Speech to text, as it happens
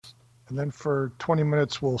And then for 20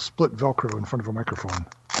 minutes, we'll split Velcro in front of a microphone.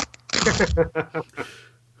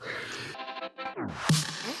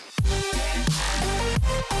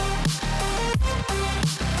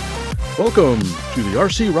 Welcome to the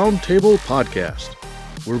RC Roundtable Podcast,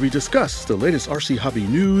 where we discuss the latest RC hobby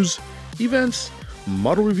news, events,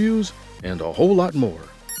 model reviews, and a whole lot more.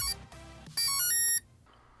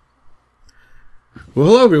 Well,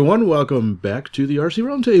 hello everyone. Welcome back to the RC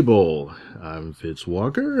Roundtable. I'm Fitz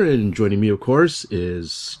Walker, and joining me, of course,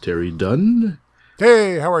 is Terry Dunn.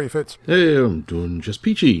 Hey, how are you, Fitz? Hey, I'm doing just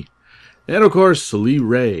peachy. And, of course, Lee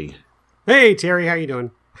Ray. Hey, Terry, how you doing?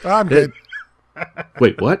 I'm good.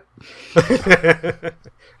 Wait, what? Hi,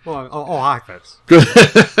 Fitz.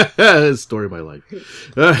 Story of my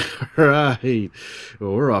life. All right.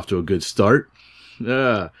 Well, we're off to a good start.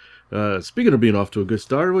 Speaking of being off to a good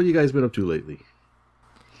start, what have you guys been up to lately?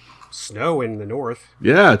 Snow in the north.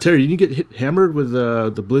 Yeah, Terry, did you get hammered with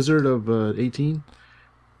the blizzard of 18?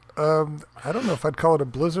 I don't know if I'd call it a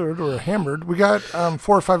blizzard or a hammered. We got 4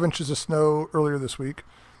 or 5 inches of snow earlier this week,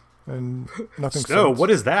 and nothing. Snow? Since.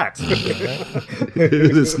 What is that?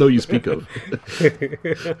 The snow you speak of.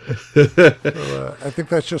 So, I think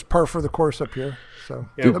that's just par for the course up here. So,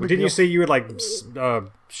 yeah, didn't you say you would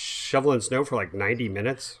shoveling snow for 90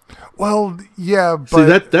 minutes? Well, yeah, but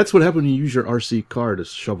see, that's what happened when you use your RC car to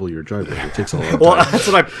shovel your driveway. It takes a long time. Well,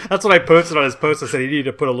 that's what I posted on his post. I said he needed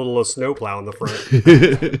to put a little snowplow in the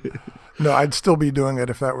front. No, I'd still be doing it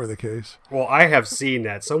if that were the case. Well, I have seen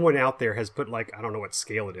that someone out there has put I don't know what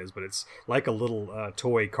scale it is, but it's like a little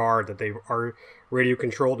toy car that they are radio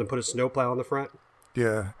controlled and put a snowplow in the front.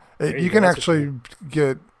 Yeah, you can actually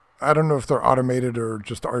get. I don't know if they're automated or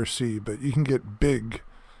just RC, but you can get big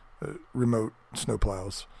remote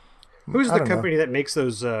snowplows. Who's the company that makes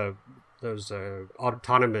those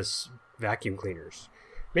autonomous vacuum cleaners?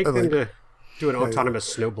 Make them to do an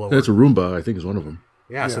autonomous snowblower. That's a Roomba, I think, is one of them.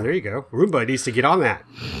 Yeah, so there you go. Roomba needs to get on that.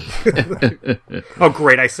 Oh,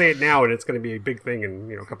 great. I say it now, and it's going to be a big thing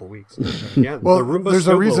in a couple of weeks. Yeah, well, the Roomba there's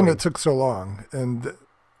a reason it took so long. And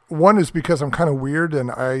one is because I'm kind of weird,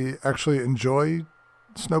 and I actually enjoy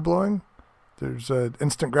snowblowing. There's an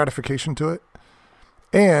instant gratification to it.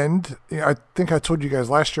 And I think I told you guys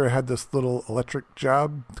last year I had this little electric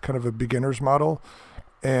job, kind of a beginner's model.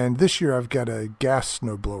 And this year I've got a gas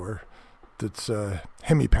snowblower that's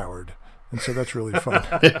Hemi-powered. And so that's really fun.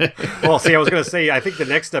 Well, see, I was going to say, I think the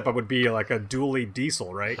next step up would be like a dually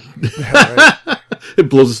diesel, right? Yeah, right. It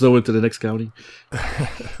blows the snow into the next county.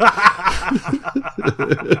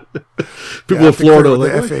 People in Florida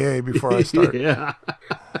the FAA before I start. Yeah.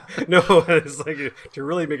 No, it's like to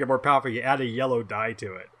really make it more powerful, you add a yellow dye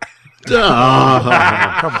to it. Come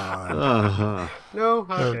on. No?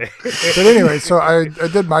 Okay. But anyway, so I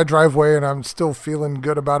did my driveway, and I'm still feeling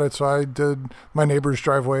good about it. So I did my neighbor's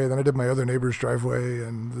driveway, and then I did my other neighbor's driveway,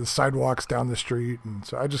 and the sidewalks down the street. And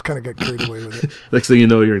so I just kind of got carried away with it. Next thing you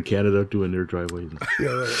know, you're in Canada doing their driveway.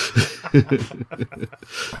 Yeah,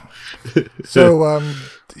 right. So,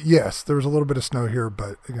 yes, there was a little bit of snow here,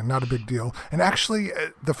 but again, not a big deal. And actually,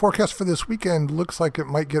 the forecast for this weekend looks like it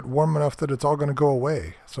might get warm enough that it's all going to go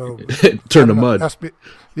away. So turn to mud.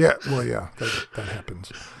 Yeah, well, yeah, that happens.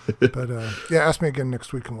 But ask me again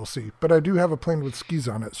next week and we'll see. But I do have a plane with skis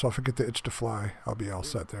on it, so if I get the itch to fly, I'll be all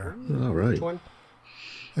set there. All right. Which one?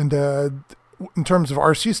 And in terms of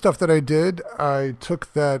RC stuff that I did, I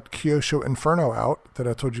took that Kyosho Inferno out that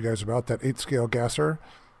I told you guys about, that 8-scale gasser,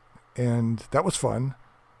 and that was fun.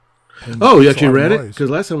 And you actually ran it? Because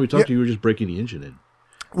last time we talked to you were just breaking the engine in.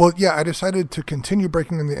 Well, yeah, I decided to continue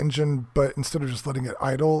breaking in the engine, but instead of just letting it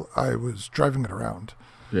idle, I was driving it around.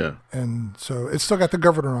 Yeah. And so it's still got the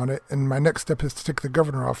governor on it, and my next step is to take the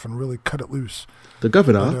governor off and really cut it loose. The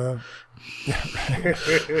governor?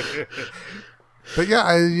 But yeah,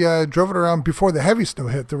 I drove it around before the heavy snow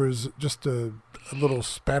hit. There was just a little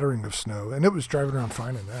spattering of snow, and it was driving around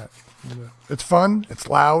fine in that. It's fun, it's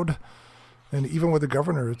loud, and even with the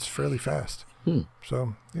governor, it's fairly fast.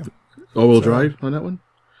 So, yeah. All-wheel drive on that one?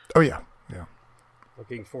 Oh, yeah.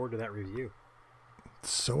 Looking forward to that review.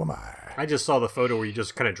 So am I. I just saw the photo where you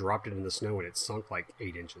just kind of dropped it in the snow and it sunk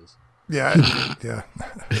 8 inches. Yeah, yeah.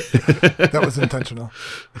 That was intentional.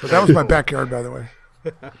 But that was my backyard, by the way.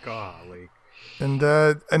 Golly. And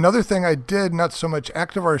another thing I did, not so much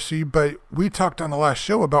active RC, but we talked on the last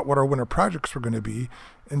show about what our winter projects were going to be.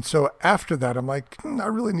 And so after that, I'm like, I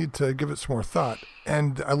really need to give it some more thought.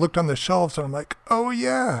 And I looked on the shelves and I'm like, oh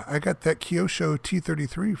yeah, I got that Kyosho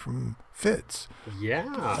T33 from Fitz.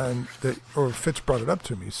 Yeah. And Fitz brought it up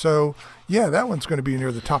to me. So yeah, that one's going to be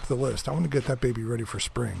near the top of the list. I want to get that baby ready for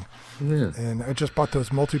spring. Yeah. And I just bought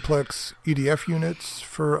those multiplex EDF units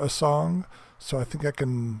for a song. So I think I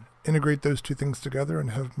can integrate those two things together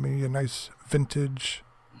and have me a nice vintage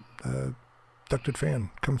ducted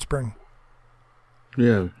fan come spring.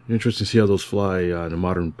 Yeah, interesting to see how those fly in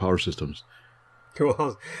modern power systems.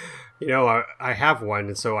 Well, I have one,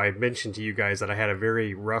 and so I mentioned to you guys that I had a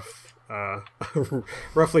very rough,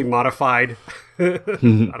 roughly modified. I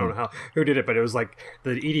don't know who did it, but it was like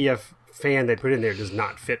the EDF fan they put in there does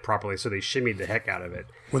not fit properly, so they shimmied the heck out of it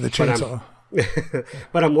with a chainsaw.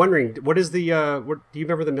 But I'm wondering, what is the? Do you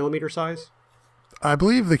remember the millimeter size? I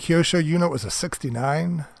believe the Kyosho unit was a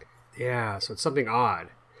 69. Yeah, so it's something odd,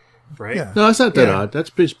 right? Yeah. No, it's not that odd. That's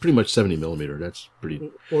pretty much 70 millimeter. That's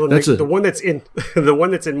pretty. Well, that's the one that's in the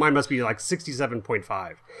one that's in mine must be like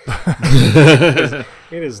 67.5.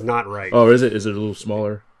 It is not right. Oh, is it? Is it a little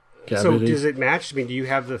smaller? So does it match? I mean, do you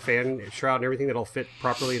have the fan shroud and everything that'll fit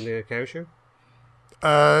properly in the Kyosho?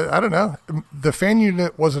 I don't know. The fan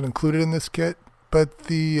unit wasn't included in this kit, but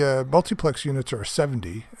the multiplex units are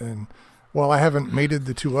 70. And while I haven't mated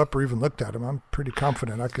the two up or even looked at them, I'm pretty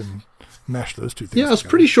confident I can mash those two things Yeah, I was together.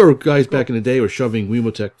 pretty sure guys back in the day were shoving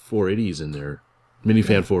Wemotech 480s in there.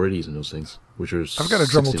 Minifan 480s in those things, which are I've got a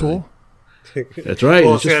Dremel 69. tool. That's right.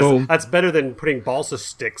 Well, it's just foam. that's better than putting balsa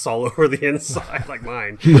sticks all over the inside like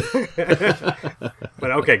mine. But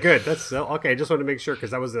okay, good. That's okay. I just wanted to make sure because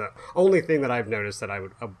that was the only thing that I've noticed that I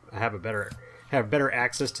would have better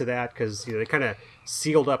access to that because they kind of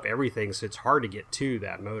sealed up everything, so it's hard to get to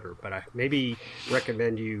that motor. But I maybe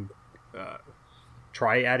recommend you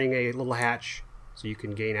try adding a little hatch so you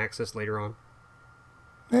can gain access later on.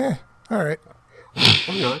 All right.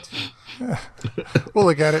 Or not. We'll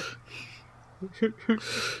look at it.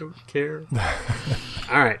 Don't care.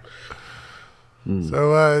 All right.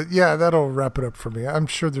 So, that'll wrap it up for me. I'm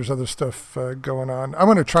sure there's other stuff going on. I'm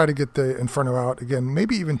going to try to get the Inferno out again,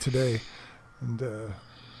 maybe even today, and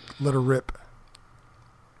let her rip.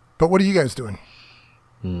 But what are you guys doing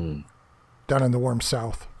down in the warm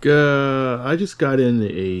south? I just got in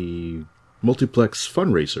a multiplex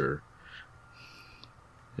fun racer.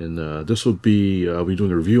 And this will be, I'll be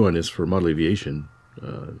doing a review on this for Model Aviation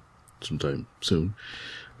sometime soon.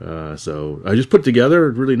 So I just put together,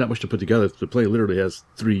 really not much to put together. The plane literally has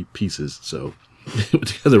 3 pieces, so put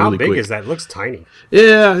together How really big quick. is that? It looks tiny.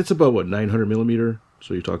 Yeah, it's about, 900 millimeter?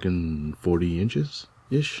 So you're talking 40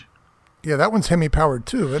 inches-ish? Yeah, that one's Hemi-powered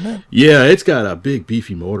too, isn't it? Yeah, it's got a big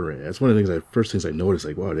beefy motor in it. That's one of the things first things I noticed.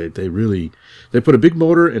 Like, wow, they really put a big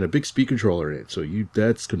motor and a big speed controller in it. So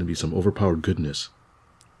that's going to be some overpowered goodness.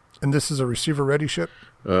 And this is a receiver-ready ship?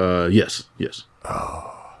 Yes.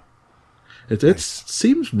 Oh. It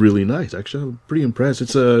seems really nice. Actually, I'm pretty impressed.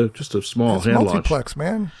 It's just a small It's hand multiplex,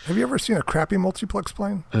 man. Have you ever seen a crappy multiplex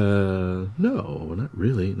plane? launch. No, not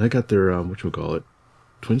really. And I got their,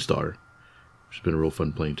 Twin Star, which has been a real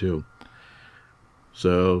fun plane, too.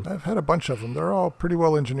 So, I've had a bunch of them. They're all pretty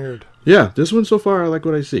well engineered. yeah, this one so far, I like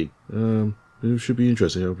what I see. It should be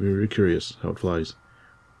interesting. I'll be very curious how it flies.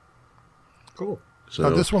 Cool. So,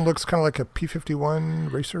 This one looks kind of like a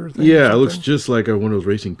P-51 racer thing. yeah, it looks just like one of those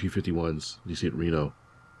racing P-51s you see at Reno.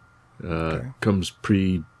 Okay. Comes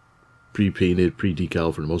pre-painted,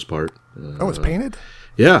 pre-decal for the most part. It's painted?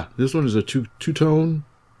 Yeah, this one is a two-tone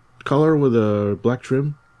color with a black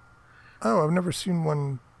trim. Oh, I've never seen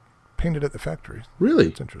one painted at the factory. Really?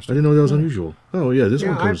 That's I interesting. didn't know that was unusual. Oh, yeah, this Yeah,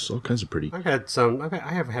 one comes all kinds of pretty. I've had some. I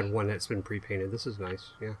have had one that's been pre-painted. This is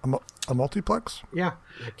nice. Yeah. A multiplex? Yeah.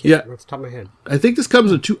 I can't Yeah. remember off the top of my head. I think this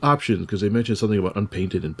comes in 2 options because they mentioned something about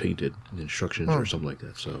unpainted and painted in instructions or something like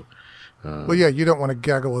that. So, Well, yeah, you don't want to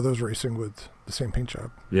gaggle of those racing with the same paint job.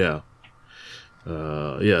 yeah.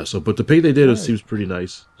 So, but the paint they did seems pretty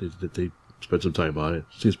nice. They spent some time on it.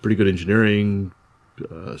 Seems pretty good engineering.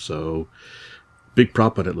 So, big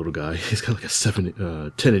prop on that little guy. He's got like a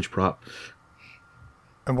 10-inch prop.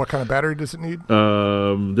 And what kind of battery does it need?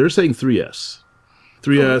 They're saying 3S.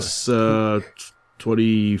 3S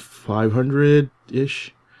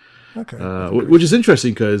 2500-ish. Okay. Which is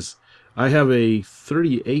interesting because I have a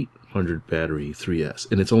 3800 battery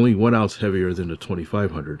 3S, and it's only 1 ounce heavier than the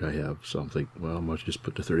 2500 I have. So I'm thinking, well, I might just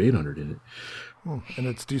put the 3800 in it. And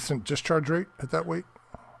it's decent discharge rate at that weight?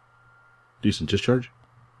 Decent discharge?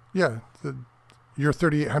 Yeah. Your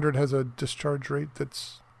 3800 has a discharge rate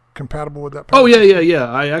that's compatible with that Oh, power? yeah.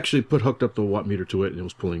 I actually hooked up the watt meter to it, and it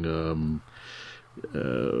was pulling,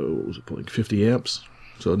 what was it pulling? 50 amps.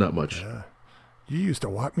 So not much. You used a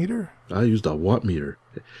watt meter? I used a watt meter.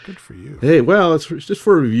 Good for you. Hey, well, it's just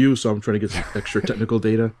for a review, so I'm trying to get some extra technical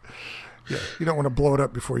data. Yeah, you don't want to blow it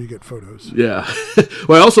up before you get photos. Yeah.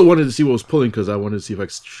 Well, I also wanted to see what was pulling because I wanted to see if I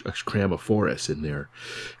could cram a 4S in there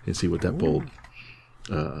and see what that pulled.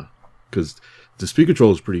 Because the speed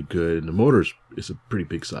control is pretty good and the motor is a pretty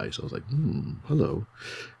big size. So I was like, hello.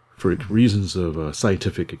 for reasons of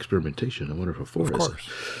scientific experimentation. I wonder if a forest. Of course.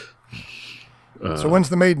 So when's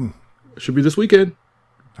the maiden? Should be this weekend.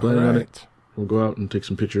 All Planning on right. it. We'll go out and take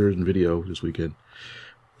some pictures and video this weekend.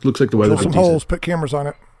 Looks like the weather's Drill some decent. holes, put cameras on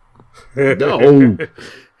it. No.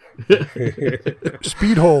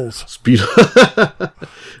 Speed holes. Speed. What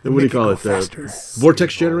do you Make call go it? faster.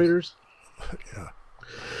 Vortex generators? Yeah.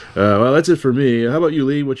 Well, that's it for me. How about you,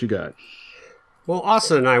 Lee? What you got? Well,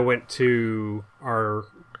 Asa and I went to our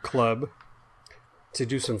club to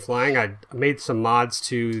do some flying. I made some mods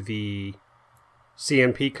to the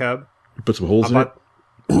CMP Cub. You put some holes in it?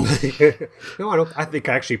 No, I don't. I think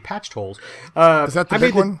I actually patched holes. Is that the I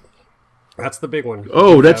big made one? That's the big one.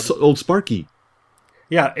 Oh, that's old Sparky.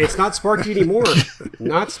 Yeah, it's not Sparky anymore.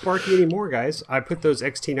 Not Sparky anymore, guys. I put those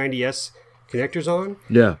XT90S connectors on,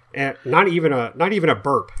 Yeah. and not even a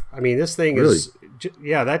burp. I mean, this thing is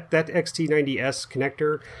that XT90S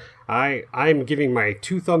connector. I'm giving my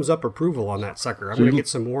 2 thumbs up approval on that sucker. I'm going to get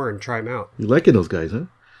some more and try them out. You liking those guys, huh?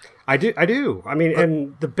 I do. I mean,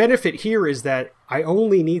 and the benefit here is that I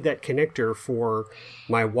only need that connector for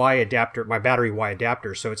my Y adapter, my battery Y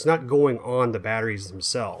adapter. So it's not going on the batteries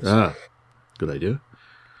themselves. Ah, good idea.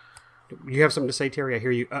 You have something to say, Terry? I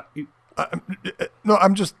hear you. No,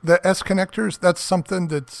 I'm just the S connectors. That's something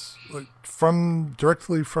that's like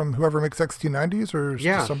directly from whoever makes XT90s, or is it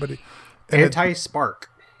Yeah. somebody. And Anti-spark.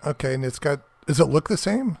 okay, and it's got. Does it look the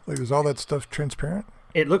same? Like, is all that stuff transparent?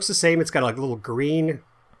 It looks the same. It's got like a little green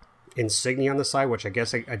insignia on the side, which I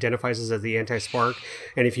guess identifies as the anti-spark.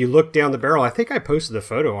 And if you look down the barrel, I think I posted the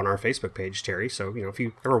photo on our Facebook page, Terry. So, if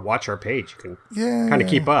you ever watch our page, you can kind of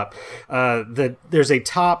keep up. There's a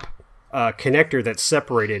top connector that's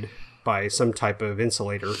separated by some type of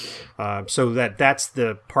insulator, so that's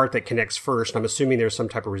the part that connects first. I'm assuming there's some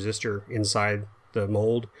type of resistor inside the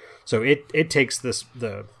mold, so it takes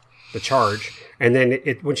the charge, and then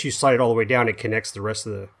once you slide it all the way down, it connects the rest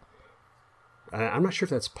of the. I'm not sure if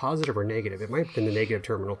that's positive or negative. It might have been the negative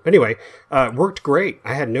terminal. But anyway, worked great.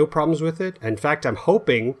 I had no problems with it. In fact, I'm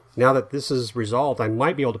hoping now that this is resolved, I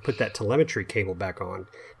might be able to put that telemetry cable back on.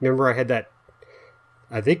 Remember, I had that.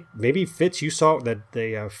 I think maybe Fitz, you saw that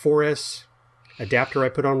the 4S adapter I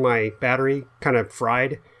put on my battery kind of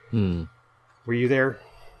fried. Were you there?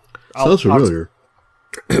 Sounds familiar.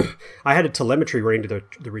 I had a telemetry running to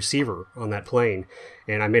the receiver on that plane,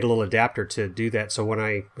 and I made a little adapter to do that. So when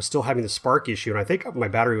I was still having the spark issue, and I think my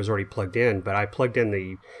battery was already plugged in, but I plugged in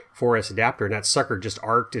the 4S adapter, and that sucker just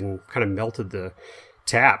arced and kind of melted the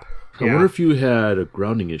tap. I wonder if you had a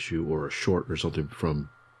grounding issue or a short or something from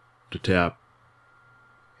the tap.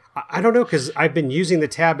 I don't know, because I've been using the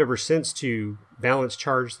tab ever since to balance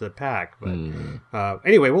charge the pack. But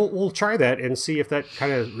anyway, we'll try that and see if that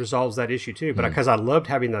kind of resolves that issue too. But because I loved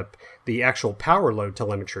having the actual power load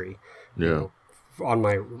telemetry on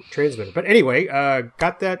my transmitter. But anyway,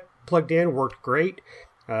 got that plugged in, worked great.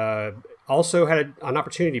 Also had an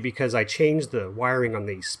opportunity because I changed the wiring on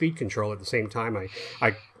the speed control at the same time.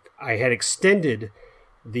 I had extended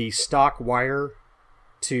the stock wire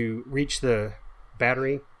to reach the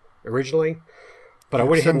battery originally, but I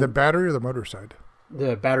went ahead the battery or the motor side?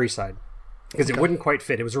 The battery side, because it wouldn't quite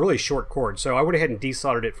fit. It was a really short cord, so I went ahead and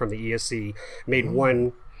desoldered it from the ESC, made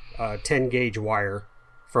one 10 gauge wire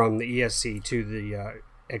from the ESC to the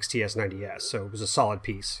XTS90S, so it was a solid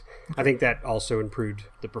piece. I think that also improved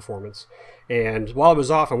the performance. And while I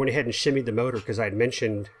was off, I went ahead and shimmied the motor because I had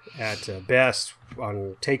mentioned at best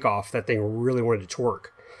on takeoff that thing really wanted to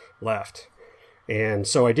torque left. And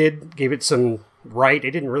so I gave it some right.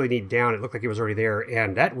 It didn't really need down. It looked like it was already there,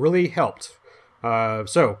 and that really helped.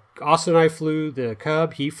 So Austin and I flew the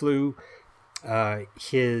Cub. He flew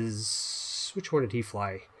which one did he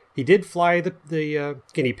fly? He did fly the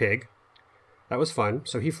guinea pig. That was fun.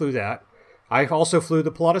 So he flew that. I also flew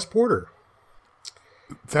the Pilatus Porter.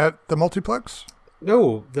 That the multiplex?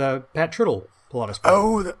 No, the Pat Triddle Pilatus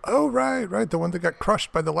Porter. Right. The one that got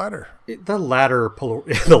crushed by the ladder. The ladder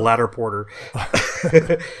Porter.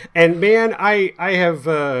 And man, I have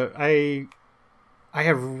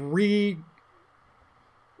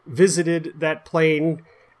revisited that plane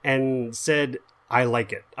and said I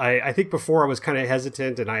like it. I think before I was kind of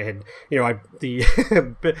hesitant, and I had, do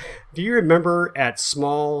you remember at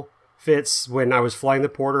Small Fitz when I was flying the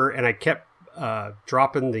Porter and I kept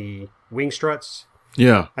dropping the wing struts?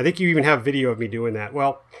 Yeah. I think you even have video of me doing that.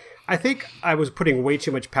 Well, I think I was putting way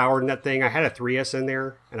too much power in that thing. I had a 3S in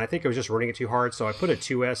there, and I think I was just running it too hard. So I put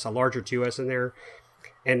a larger 2S in there,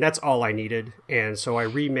 and that's all I needed. And so I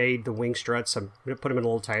remade the wing struts. I'm going to put them in a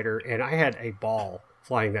little tighter, and I had a ball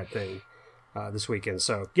flying that thing this weekend.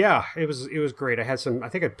 So yeah, it was great. I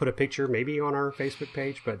think I put a picture maybe on our Facebook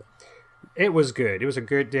page, but It was good. It was a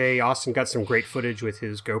good day. Austin got some great footage with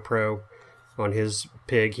his GoPro on his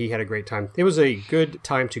pig. He had a great time. It was a good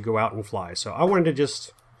time to go out and fly. So I wanted to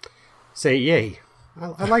just say, yay.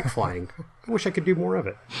 I like flying. I wish I could do more of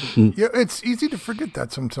it. Yeah, it's easy to forget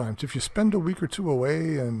that sometimes. If you spend a week or two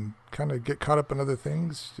away and kind of get caught up in other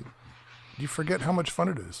things, you forget how much fun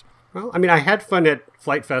it is. Well, I mean, I had fun at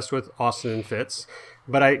Flight Fest with Austin and Fitz,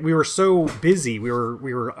 but we were so busy. We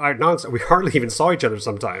hardly even saw each other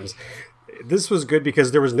sometimes. This was good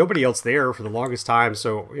because there was nobody else there for the longest time.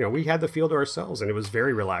 So, we had the field to ourselves, and it was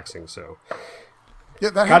very relaxing. So, yeah,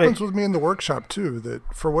 that happens with me in the workshop too, that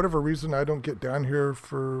for whatever reason I don't get down here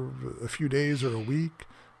for a few days or a week,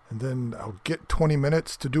 and then I'll get 20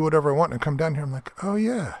 minutes to do whatever I want and come down here. I'm like, oh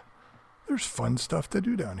yeah, there's fun stuff to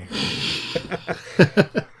do down here.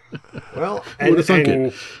 Well,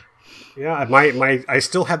 and yeah, I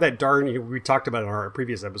still have that darn, we talked about it in our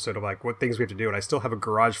previous episode of like what things we have to do, and I still have a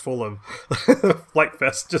garage full of Flight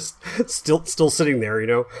Fest just still sitting there,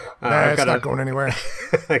 It's not going anywhere.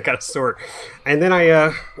 I got to sort. And then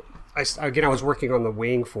I was working on the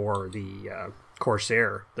wing for the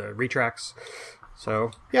Corsair, the retracts.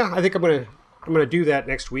 So yeah, I think I'm gonna do that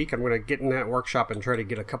next week. I'm gonna get in that workshop and try to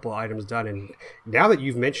get a couple of items done. And now that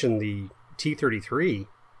you've mentioned the T-33,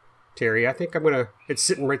 Terry, I think it's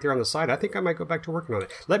sitting right there on the side. I think I might go back to working on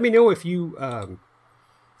it. Let me know if you, I don't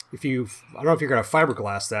know if you're going to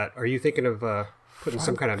fiberglass that. Are you thinking of putting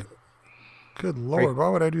some kind of... Good Lord, why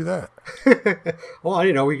would I do that? Well, I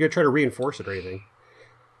didn't know. We could try to reinforce it or anything.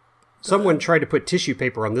 Someone tried to put tissue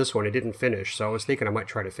paper on this one. It didn't finish, so I was thinking I might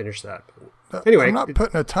try to finish that. Anyway. I'm not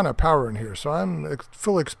putting a ton of power in here, so I'm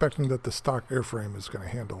fully expecting that the stock airframe is going to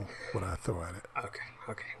handle what I throw at it. Okay.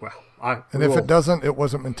 Well, if it doesn't, it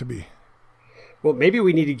wasn't meant to be. Well, maybe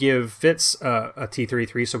we need to give Fitz a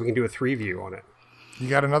T-33 so we can do a 3-view on it. You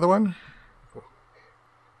got another one?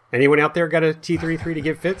 Anyone out there got a T-33 to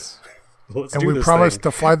give Fitz? Let's and do we this promised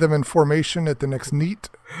thing. to fly them in formation at the next NEAT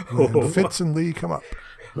when Fitz and Lee come up.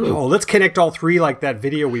 Oh, let's connect all three like that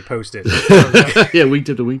video we posted. Yeah,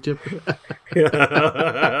 wingtip to wingtip.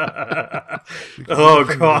 Oh,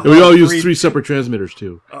 God. And we all use 3 separate transmitters,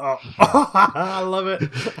 too. I love it.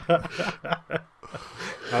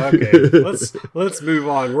 Okay, let's move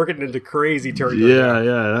on. We're getting into crazy territory. Yeah.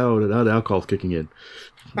 Now the alcohol's kicking in.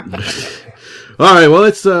 All right, well,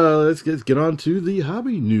 let's get on to the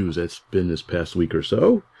hobby news that's been this past week or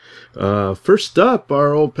so. First up,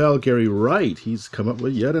 our old pal Gary Wright. He's come up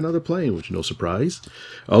with yet another plane, which no surprise.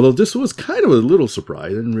 Although this was kind of a little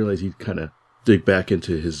surprise. I didn't realize he'd kind of dig back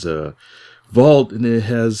into his vault, and it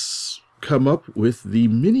has come up with the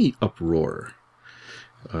Mini Uproar,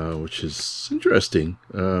 which is interesting.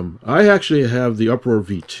 I actually have the Uproar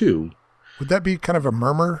V2. Would that be kind of a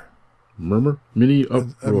murmur? Mini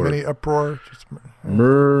Uproar. A mini uproar? Just,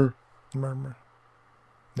 Murmur.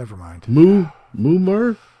 Never mind. Moo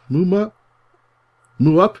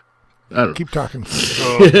up? I don't know. Keep talking.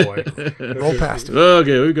 Oh, boy. Roll past it.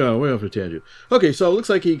 Okay, we've gone way off the tangent. Okay, so it looks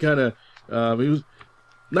like he kind of, he was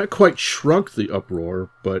not quite shrunk the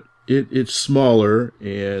Uproar, but it's smaller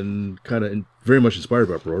and kind of very much inspired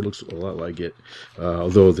by Uproar. It looks a lot like it,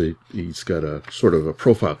 although he's got a sort of a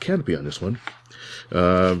profile canopy on this one.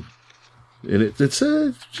 And it's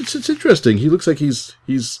interesting. He looks like he's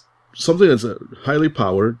something that's highly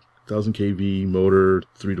powered, 1000 kV motor,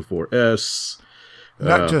 3 to 4S.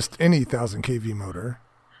 Not just any 1000 kV motor.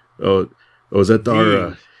 Oh, is that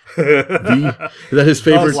our V? Is that his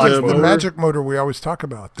favorite the motor? magic motor we always talk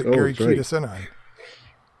about that Gary keyed right. us in on.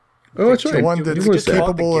 Oh, that's right. The one that's You just bought the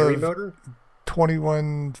capable Gary of motor?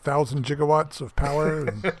 21,000 gigawatts of power.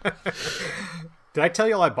 And Did I tell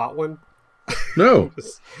you I bought one? No.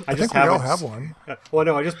 I think we all have one. Well,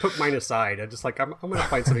 no, I just put mine aside. I just I'm going to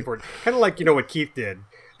find something for it. Kind of like, what Keith did.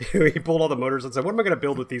 He pulled all the motors and said, what am I going to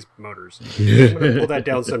build with these motors? I'm going to pull that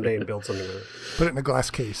down someday and build something with it. Put it in a glass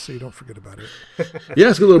case so you don't forget about it. Yeah,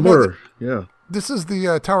 it's a good little motor. Yeah. This is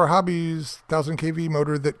the Tower Hobbies 1000 kV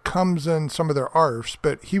motor that comes in some of their ARFs,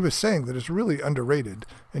 but he was saying that it's really underrated,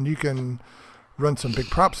 and you can run some big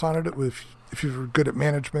props on it if you're good at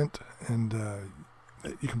management, and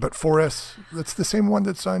you can put 4S. That's the same one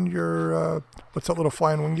that's on your, what's that little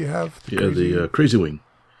flying wing you have? The Crazy Wing.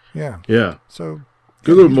 Yeah. Yeah. So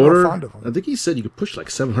good little he's real motor. fond of 'em. I think he said you could push like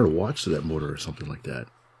 700 watts to that motor or something like that.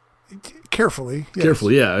 Carefully. Yes.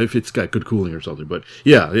 Carefully, yeah, if it's got good cooling or something. But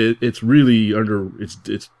yeah, it's really it's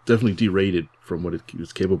definitely derated from what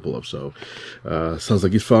it's capable of. So sounds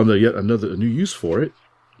like he's found yet a new use for it.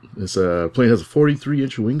 This plane has a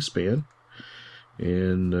 43-inch wingspan,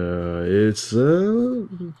 and it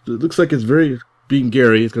looks like it's being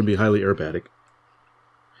Gary, it's going to be highly aerobatic.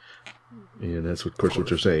 and that's of course what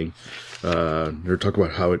they're saying. They're talking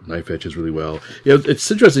about how it knife edges really well. Yeah, it's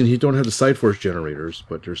interesting. You don't have the side force generators,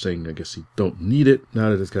 but they're saying I guess you don't need it now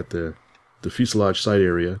that it's got the fuselage side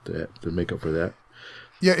area to make up for that.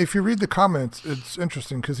 Yeah, if you read the comments, it's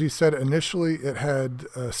interesting because he said initially it had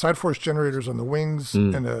side force generators on the wings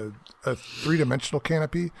and a 3-dimensional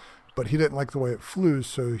canopy, but he didn't like the way it flew,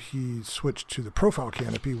 so he switched to the profile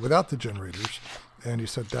canopy without the generators, and he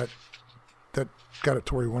said that got it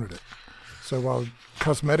to where he wanted it. So while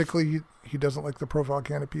cosmetically he doesn't like the profile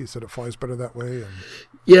canopy, he said it flies better that way. And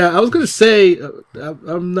yeah, I was going to say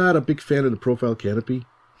I'm not a big fan of the profile canopy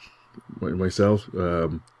myself,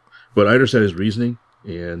 but I understand his reasoning.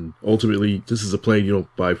 And ultimately, this is a plane you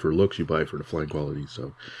don't buy for looks; you buy for the flying quality.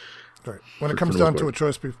 So, right. When it comes down to a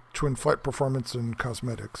choice between flight performance and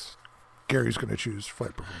cosmetics, Gary's going to choose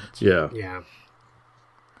flight performance. Yeah.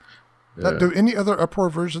 Do any other Uproar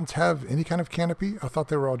versions have any kind of canopy? I thought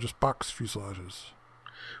they were all just box fuselages.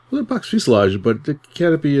 Well, they're box fuselage, but the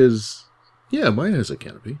canopy is... Yeah, mine has a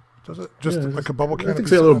canopy. Does it? Just like a bubble canopy? I think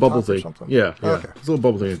it's a little bubble thing. Yeah. Oh, okay. It's a little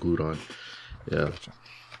bubble thing glued on. Yeah. Gotcha.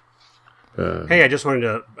 Hey, I just wanted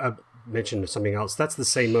to mention something else. That's the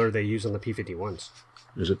same motor they use on the P-51s.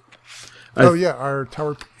 Is it? Our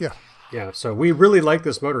tower... Yeah. Yeah, so we really like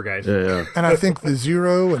this motor, guys. Yeah. And I think the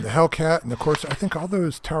Zero and the Hellcat and, of course, I think all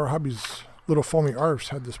those Tower Hobbies little foamy ARFs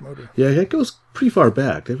had this motor. Yeah, it goes pretty far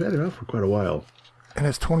back. They've had it out for quite a while. And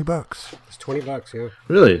it's $20. It's $20, yeah.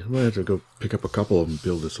 Really? I might have to go pick up a couple of them and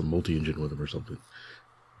build some multi-engine with them or something.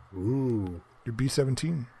 Ooh. Your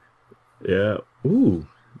B-17. Yeah. Ooh.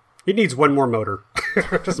 He needs one more motor.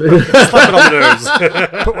 Just slap it on the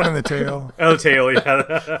nose. Put one in the tail. Oh, the tail, yeah.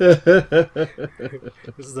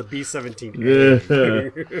 This is a B-17.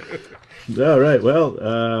 All right.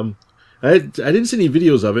 Well, I didn't see any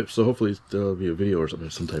videos of it, so hopefully there'll be a video or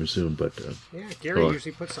something sometime soon. But yeah, Gary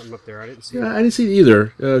usually puts something up there. I didn't see it. I didn't see it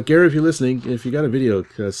either. Gary, if you're listening, if you got a video,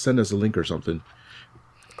 send us a link or something.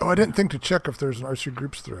 Oh, I didn't think to check if there's an RC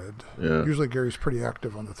Groups thread. Yeah. Usually Gary's pretty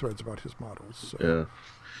active on the threads about his models. So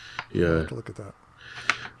Yeah. I'll have to look at that.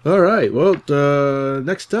 All right. Well,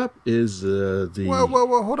 next up is the... Whoa,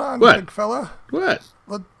 hold on, What? big fella. What?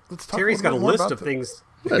 Let's talk Terry's a got a little more list about of the- things.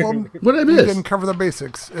 Well, What did I we miss? didn't cover the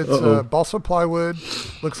basics. It's balsa plywood.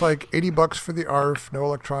 Looks like $80 for the ARF, no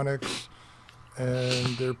electronics,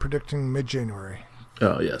 and they're predicting mid-January.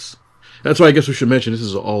 Oh, yes. That's why I guess we should mention this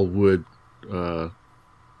is an all-wood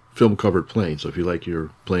film-covered plane. So if you like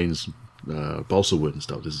your planes balsa wood and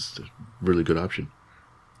stuff, this is a really good option.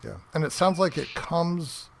 Yeah, and it sounds like it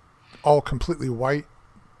comes all completely white.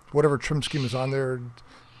 Whatever trim scheme is on there,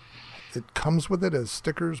 it comes with it as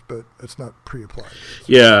stickers, but it's not pre-applied.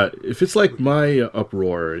 Yeah, if it's like my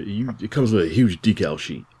Uproar, it comes with a huge decal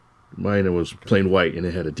sheet. Mine was plain white, and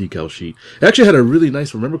it had a decal sheet. It actually had a really nice,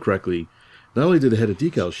 if I remember correctly, not only did it have a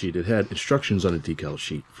decal sheet, it had instructions on the decal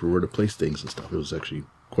sheet for where to place things and stuff. It was actually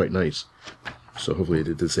quite nice. So hopefully it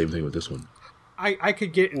did the same thing with this one. I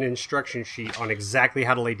could get an instruction sheet on exactly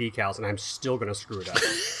how to lay decals, and I'm still going to screw it up.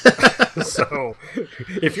 So,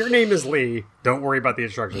 if your name is Lee, don't worry about the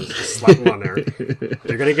instructions. Just slap them on there.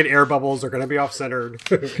 You're going to get air bubbles. They're going to be off-centered.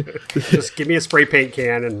 Just give me a spray paint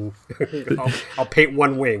can, and I'll paint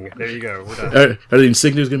one wing. There you go. We're done. Are the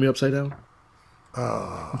insignias going to be upside down?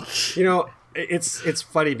 You know, it's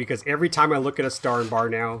funny because every time I look at a star and bar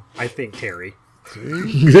now, I think Terry.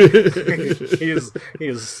 he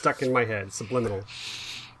is stuck in my head, subliminal.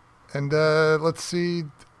 And let's see,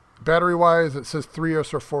 battery-wise, it says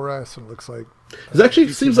 3S or 4S, and it looks like... It actually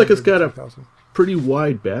seems like it's got a 2000. pretty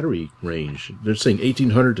wide battery range. They're saying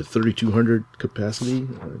 1,800 to 3,200 capacity.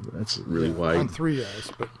 That's really wide. On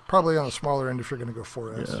 3S, but probably on a smaller end if you're going to go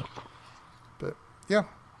 4S. Yeah. But, yeah,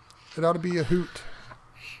 it ought to be a hoot.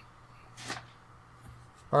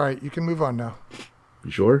 All right, you can move on now.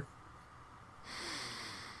 You sure?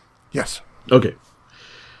 Yes. Okay.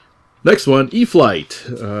 Next one, E-Flight.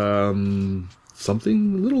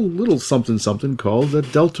 Something, little something called the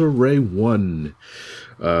Delta Ray 1.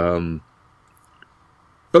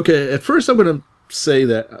 Okay, at first I'm going to say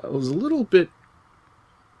that I was a little bit...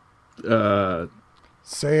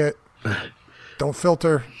 Say it. Don't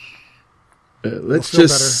filter. Let's feel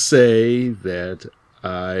just better. say that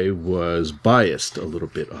I was biased a little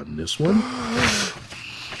bit on this one.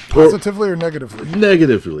 Positively or negatively?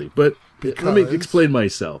 Negatively, but let me Because- explain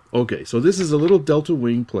myself. Okay, so this is a little Delta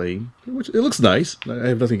Wing plane, which it looks nice. I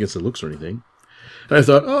have nothing against the looks or anything. And I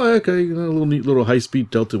thought, oh, okay, a little neat little high-speed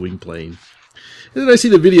Delta Wing plane. And then I see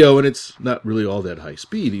the video, and it's not really all that high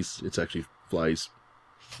speed. It's actually flies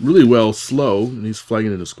really well slow, and he's flying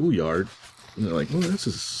it in a schoolyard. And they're like, oh, this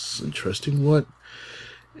is interesting. What?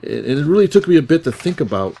 And it really took me a bit to think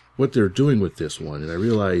about, what they're doing with this one, and I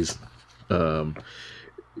realized I'm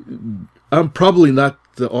probably not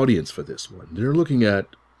the audience for this one. They're looking at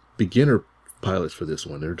beginner pilots for this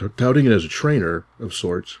one. They're touting it as a trainer of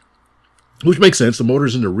sorts, which makes sense. The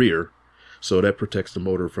motor's in the rear, so that protects the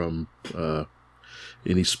motor from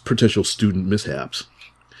any potential student mishaps.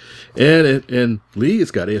 And Lee,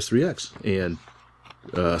 it's got AS3X and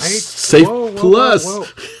Safe Plus. Whoa.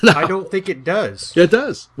 I don't think it does. Yeah, it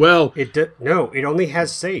does. Well, no, it only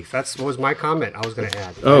has Safe. That was my comment I was going to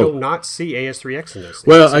add. Oh. I do not see AS3X in this.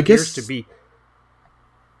 Well, It I guess appears to be.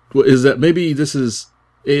 Well, is that maybe this is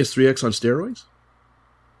AS3X on steroids?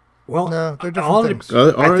 Well, No, they're different things.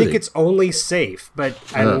 I think it's only Safe, but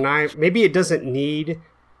maybe it doesn't need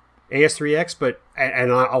AS3X, but I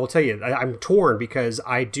will tell you, I'm torn because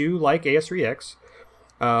I do like AS3X.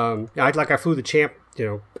 I flew the Champ,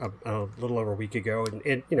 a little over a week ago,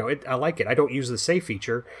 and I like it. I don't use the Safe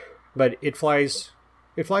feature, but it flies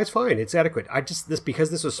fine. It's adequate.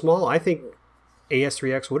 Because this was small, I think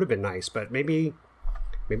AS3X would have been nice, but maybe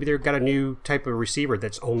they've got a new type of receiver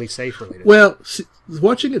that's only Safe related. Well,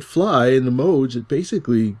 watching it fly in the modes, this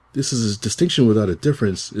is a distinction without a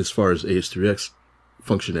difference as far as AS3X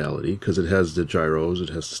functionality, because it has the gyros, it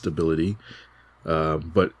has the stability,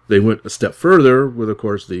 but they went a step further with, of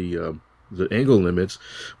course, the angle limits,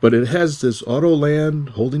 but it has this auto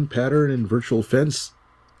land, holding pattern, and virtual fence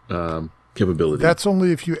capability. That's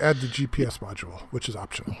only if you add the GPS module, which is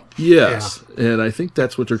optional. Yes, and I think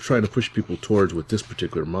that's what they're trying to push people towards with this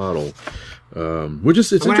particular model, which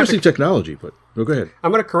is interesting technology. But go ahead.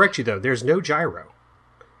 I'm going to correct you though. There's no gyro.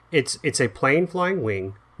 It's a plain flying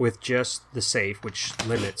wing with just the Safe, which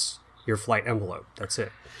limits your flight envelope. That's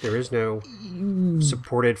it. There is no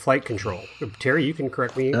supported flight control. Terry, you can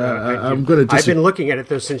correct me. I'm going to. I've been looking at it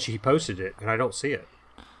though since you posted it, and I don't see it.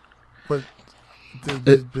 But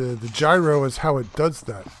the gyro is how it does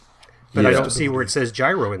that. But I don't see where it says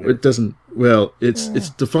gyro in there. It doesn't. Well, it's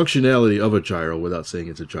the functionality of a gyro without saying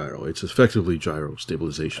it's a gyro. It's effectively gyro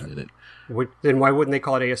stabilization in it. Then why wouldn't they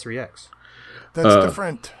call it AS3X? That's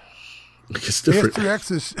different. It's different.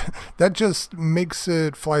 AS3X that just makes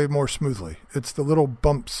it fly more smoothly. It's the little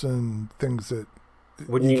bumps and things that.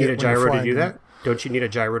 Wouldn't you need a gyro to do that? Don't you need a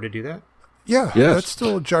gyro to do that? Yeah, yes. That's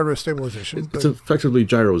still gyro stabilization. It's effectively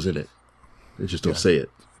gyros in it. They just don't say it.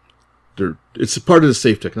 It's a part of the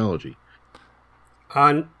Safe technology.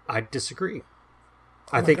 I disagree.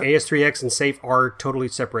 I think AS3X and Safe are totally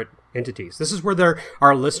separate entities. This is where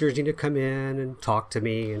our listeners need to come in and talk to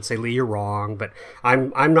me and say, Lee, you're wrong. But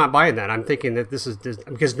I'm not buying that. I'm thinking that this is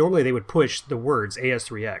because normally they would push the words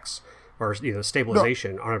AS3X or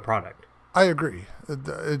stabilization on a product. I agree.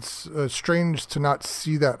 It's strange to not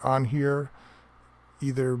see that on here,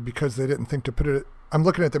 either because they didn't think to put it. I'm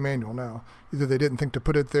looking at the manual now. Either they didn't think to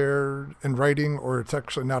put it there in writing, or it's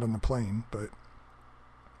actually not on the plane. But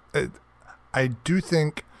I do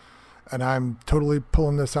think, and I'm totally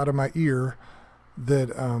pulling this out of my ear, that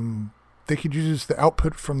they could use the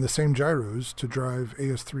output from the same gyros to drive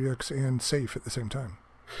AS3X and Safe at the same time.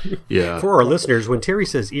 Yeah. For our listeners, when Terry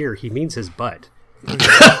says ear, he means his butt.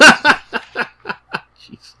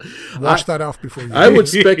 Wash that off before you. I would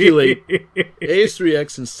speculate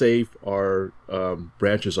AS3X and Safe are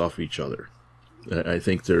branches off each other. I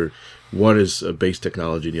think one is a base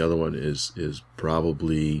technology, and the other one is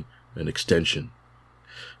probably an extension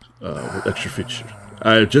with extra features.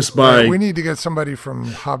 We need to get somebody from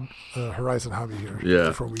Horizon Hobby here. Yeah.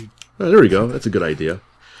 Before we. Oh, there we go. That's a good idea.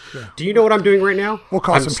 Yeah. Do you know what I'm doing right now? We'll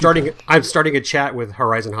call some people. I'm starting a chat with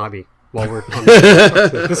Horizon Hobby while we're on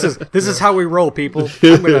this is how we roll, people.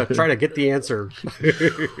 I'm going to try to get the answer.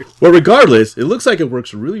 Well, regardless, it looks like it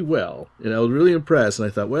works really well, and I was really impressed. And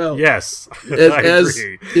I thought, well, yes, as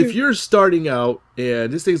if you're starting out,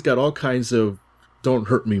 and this thing's got all kinds of don't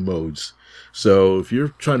hurt me modes. So if you're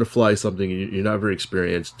trying to fly something and you're not very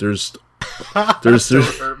experienced, there's don't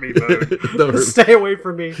hurt me mode. Stay away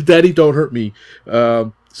from me, Daddy. Don't hurt me.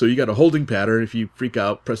 So you got a holding pattern. If you freak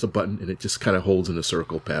out, press a button, and it just kind of holds in a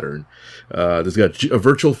circle pattern. There's got a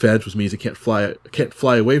virtual fence, which means it can't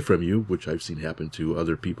fly away from you, which I've seen happen to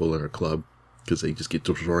other people in our club because they just get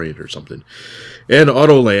disoriented or something. And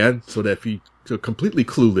auto land, so that if you're completely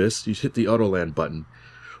clueless, you hit the auto land button,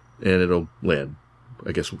 and it'll land.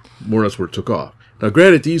 I guess more or less where it took off. Now,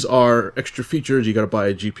 granted, these are extra features. You got to buy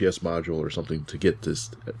a GPS module or something to get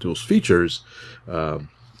those features.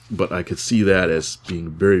 But I could see that as being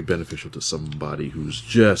very beneficial to somebody who's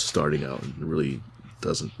just starting out and really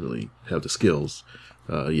doesn't really have the skills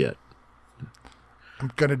yet.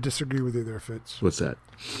 I'm going to disagree with you there, Fitz. What's that?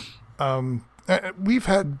 We've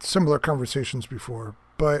had similar conversations before,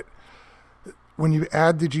 but when you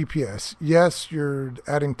add the GPS, yes, you're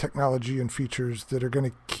adding technology and features that are going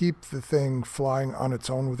to keep the thing flying on its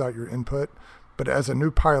own without your input. But as a new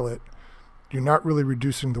pilot, you're not really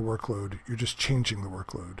reducing the workload. You're just changing the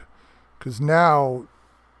workload. Because now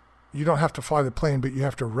you don't have to fly the plane, but you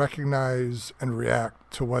have to recognize and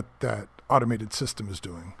react to what that automated system is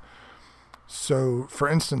doing. So, for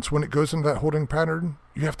instance, when it goes into that holding pattern,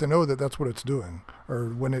 you have to know that that's what it's doing. Or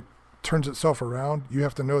when it turns itself around, you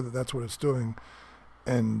have to know that that's what it's doing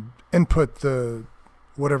and input the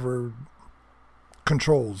whatever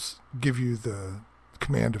controls give you the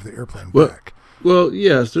command of the airplane back. Well,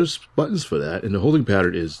 yes, there's buttons for that, and the holding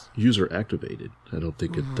pattern is user activated. I don't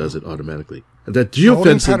think it does it automatically. And that geofence, the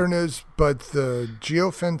holding pattern is, but the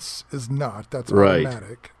geofence is not. That's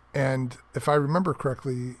automatic. And if I remember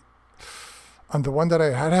correctly, on the one that I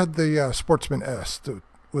had the Sportsman S, that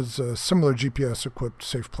was a similar GPS-equipped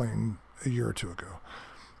safe plane a year or two ago.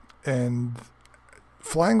 And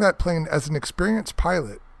flying that plane as an experienced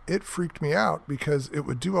pilot, it freaked me out because it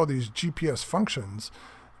would do all these GPS functions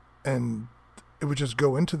and it would just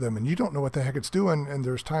go into them and you don't know what the heck it's doing. And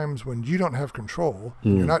there's times when you don't have control,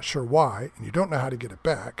 and you're not sure why, and you don't know how to get it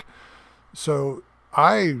back. So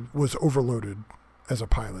I was overloaded as a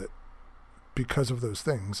pilot because of those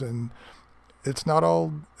things. And it's not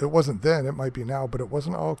all, it wasn't then, it might be now, but it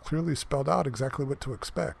wasn't all clearly spelled out exactly what to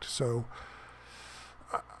expect. So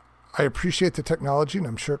I appreciate the technology and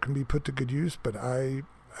I'm sure it can be put to good use, but I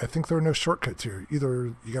think there are no shortcuts here.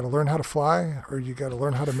 Either you got to learn how to fly or you got to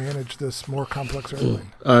learn how to manage this more complex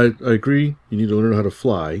airplane. I agree. You need to learn how to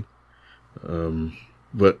fly.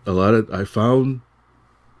 But I found,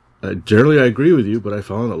 generally I agree with you, but I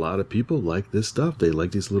found a lot of people like this stuff. They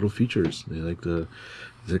like these little features. They like the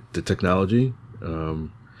technology.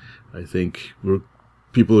 I think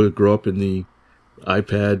people who grow up in the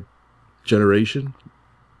iPad generation,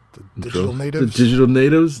 the digital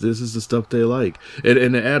natives, this is the stuff they like.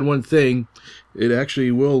 And to add one thing, it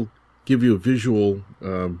actually will give you a visual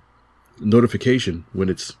notification when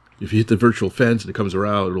if you hit the virtual fence and it comes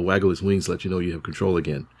around, it'll waggle its wings, let you know you have control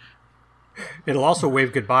again. It'll also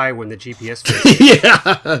wave goodbye when the GPS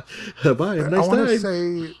yeah. Bye. Have a nice I want time. to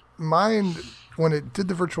say mine, when it did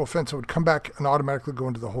the virtual fence, it would come back and automatically go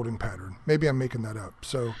into the holding pattern. Maybe I'm making that up.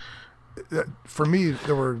 So for me,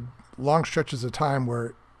 there were long stretches of time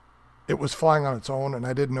where it was flying on its own and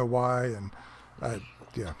I didn't know why. And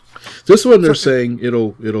yeah. This one they're saying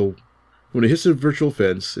it'll when it hits the virtual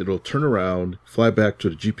fence, it'll turn around, fly back to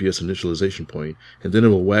the GPS initialization point, and then it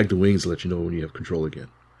will wag the wings to let you know when you have control again.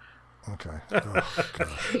 Okay. Oh,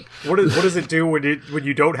 what does it do when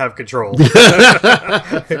you don't have control?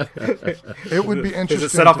 It would be interesting. Does it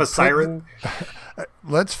set off a siren?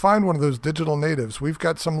 Let's find one of those digital natives. We've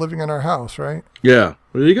got some living in our house, right? Yeah.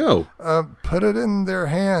 There you go. Put it in their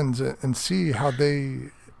hands and see how they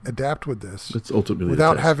adapt with this. That's ultimately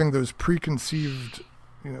without having those preconceived,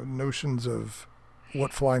 notions of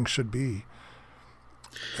what flying should be.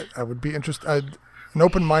 I would be interested. An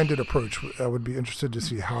open-minded approach. I would be interested to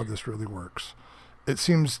see how this really works. It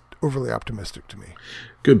seems overly optimistic to me.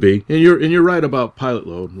 Could be, and you're right about pilot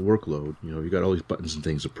load and workload. You got all these buttons and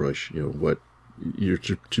things to push. What you're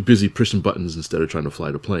too busy pushing buttons instead of trying to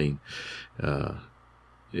fly the plane.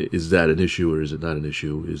 Is that an issue or is it not an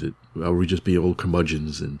issue? Are we just being old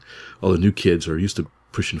curmudgeons and all the new kids are used to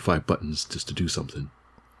pushing 5 buttons just to do something?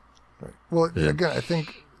 Right. Well, again, I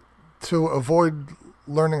think to avoid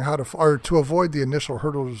learning how to fly, or to avoid the initial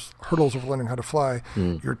hurdles of learning how to fly,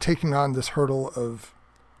 you're taking on this hurdle of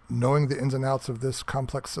knowing the ins and outs of this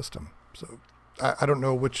complex system. So I don't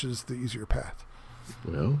know which is the easier path.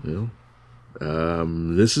 Well,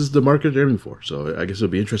 this is the market they're aiming for. So I guess it'll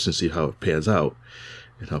be interesting to see how it pans out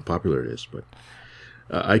and how popular it is. But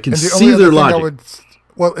I can see their logic.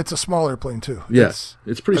 Well, it's a small airplane too. Yes,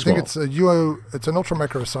 it's pretty small. I think it's an ultra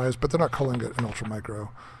micro size, but they're not calling it an ultra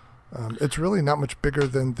micro. It's really not much bigger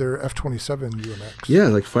than their F-27 UMX. Yeah,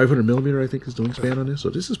 like 500 millimeter, I think, is the wingspan on this. So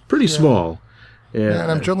this is pretty small.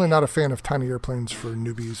 And I'm generally not a fan of tiny airplanes for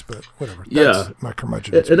newbies, but whatever. That's my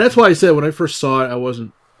curmudgeon. And that's why I said when I first saw it, I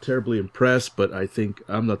wasn't terribly impressed, but I think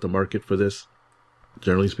I'm not the market for this,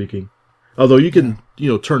 generally speaking. Although you can,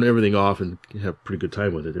 turn everything off and have a pretty good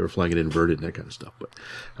time with it. They were flying it inverted and that kind of stuff. But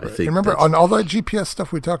I think remember, on all that GPS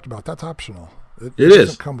stuff we talked about, that's optional. It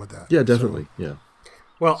doesn't come with that. Yeah, definitely. So, yeah.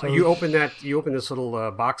 Well, you open this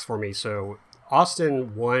little box for me. So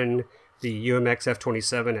Austin won the UMX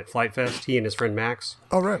F-27 at Flight Fest, he and his friend Max.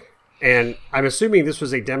 Oh, right. And I'm assuming this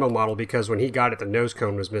was a demo model because when he got it, the nose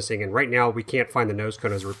cone was missing. And right now we can't find the nose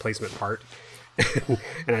cone as a replacement part.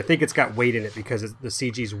 And I think it's got weight in it because the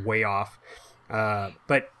CG's way off.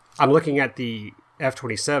 But I'm looking at the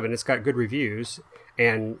F-27. It's got good reviews,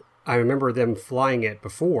 and I remember them flying it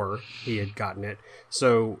before he had gotten it.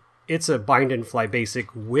 So it's a bind and fly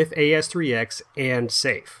basic with AS3X and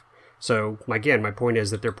safe. So again, my point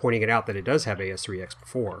is that they're pointing it out that it does have AS3X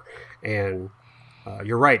before. And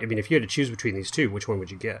you're right. I mean, if you had to choose between these two, which one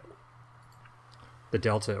would you get? The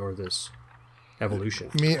Delta or this Evolution?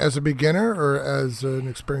 Me as a beginner or as an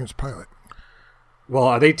experienced pilot? Well,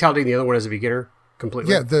 are they touting the other one as a beginner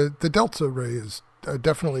completely? Yeah, the Delta Ray is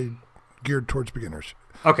definitely geared towards beginners.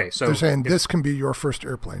 Okay, so they're saying this can be your first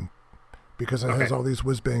airplane because it has all these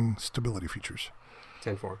whiz-bang stability features.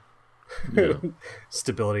 10-4. Yeah.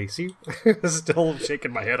 Stability. See, still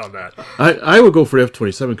shaking my head on that. I would go for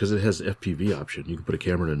F-27 because it has an FPV option. You can put a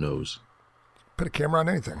camera in the nose. Put a camera on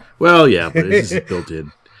anything. Well, yeah, but it's built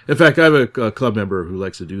in. In fact, I have a club member who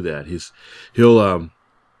likes to do that. He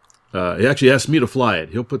actually asked me to fly it.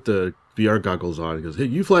 He'll put the VR goggles on. He goes, "Hey,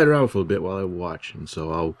 you fly it around for a bit while I watch." And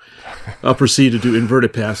so I'll proceed to do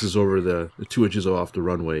inverted passes over the 2 inches off the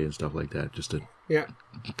runway and stuff like that, just to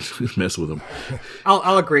mess with them.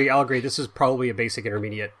 I'll agree. This is probably a basic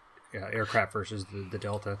intermediate aircraft versus the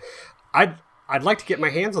Delta. I'd like to get my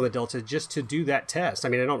hands on the Delta just to do that test. I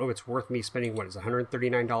mean, I don't know if it's worth me spending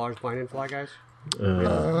 $139 blind and fly, guys.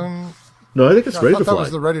 No, I think it's ready to fly. That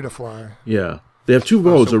was the ready to fly. Yeah. They have two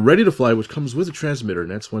modes. A ready to fly, which comes with a transmitter, and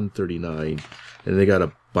that's $139. And they got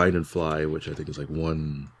a bind and fly, which I think is like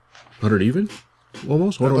 100 even?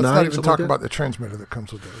 Almost? 109? Let's not even talk like about the transmitter that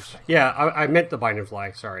comes with those. Yeah, I meant the bind and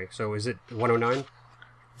fly, sorry. So is it 109? I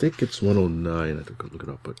think it's 109. I have to look it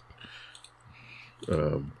up, but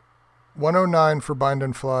 109 for bind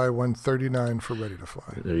and fly, 139 for ready to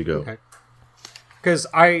fly. There you go. Okay. Because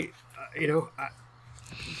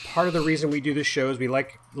part of the reason we do this show is we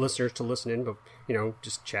like listeners to listen in, but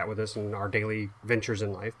just chat with us in our daily ventures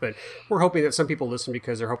in life. But we're hoping that some people listen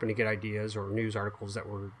because they're hoping to get ideas or news articles that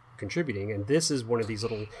we're contributing. And this is one of these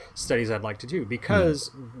little studies I'd like to do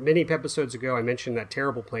because many episodes ago I mentioned that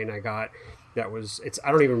terrible plane I got. I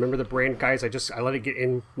don't even remember the brand, guys. I let it get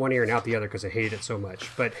in one ear and out the other because I hated it so much.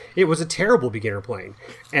 But it was a terrible beginner plane.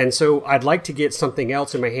 And so I'd like to get something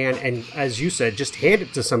else in my hand and, as you said, just hand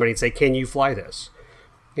it to somebody and say, "Can you fly this?"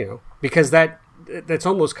 Because that's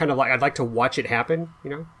almost kind of like I'd like to watch it happen,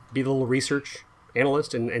 be the little research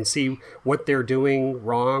analyst and see what they're doing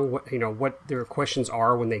wrong, what their questions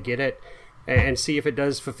are when they get it, and see if it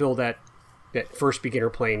does fulfill that first beginner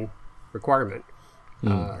plane requirement.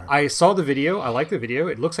 I saw the video. I like the video.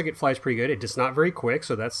 It looks like it flies pretty good. It's just not very quick,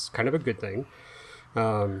 so that's kind of a good thing.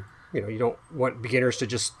 You don't want beginners to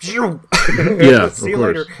just see you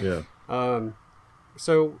later. Yeah.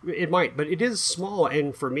 So it might, but it is small.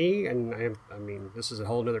 And for me, and I mean, this is a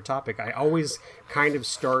whole other topic. I always kind of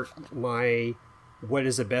start what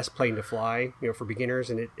is the best plane to fly, for beginners,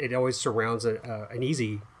 and it always surrounds an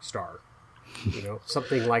easy star,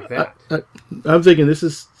 something like that. I'm thinking this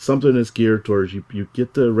is something that's geared towards you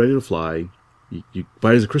get the ready to fly. You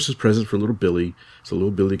buy it as a Christmas present for little Billy, so little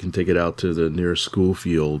Billy can take it out to the nearest school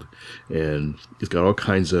field, and it's got all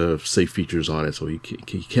kinds of safe features on it, so he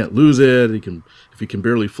can't lose it. If he can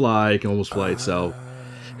barely fly, it can almost fly itself,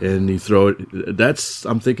 and you throw it.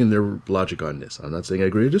 I'm thinking their logic on this. I'm not saying I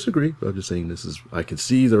agree or disagree, but I'm just saying I can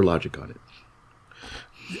see their logic on it.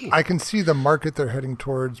 I can see the market they're heading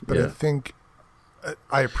towards, but I think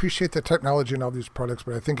I appreciate the technology in all these products,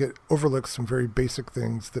 but I think it overlooks some very basic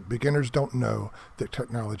things that beginners don't know that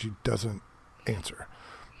technology doesn't answer.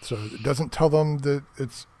 So it doesn't tell them that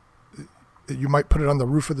you might put it on the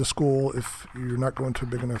roof of the school if you're not going to a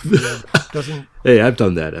big enough field. Hey, I've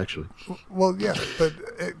done that actually. Well, yeah, but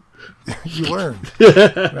you learned,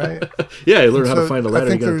 right? Yeah, you learn how to find a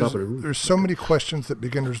ladder to get on top of the roof. There's so many questions that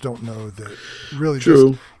beginners don't know that really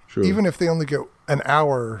True. Even if they only get an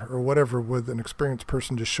hour or whatever with an experienced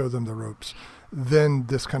person to show them the ropes, then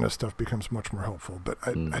this kind of stuff becomes much more helpful. But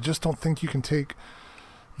I just don't think you can take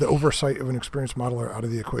the oversight of an experienced modeler out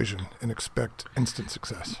of the equation and expect instant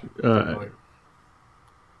success. And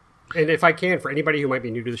if I can, for anybody who might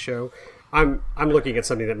be new to the show, I'm looking at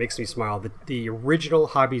something that makes me smile. The original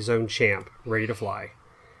Hobby Zone Champ Ready to Fly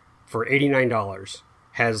for $89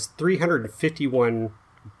 has 351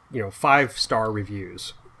 5-star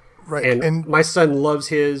reviews. Right. And my son loves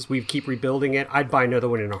his. We keep rebuilding it. I'd buy another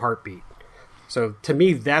one in a heartbeat. So to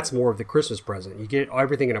me, that's more of the Christmas present. You get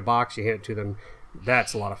everything in a box, you hand it to them.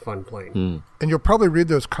 That's a lot of fun playing. And you'll probably read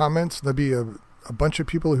those comments. There'll be a bunch of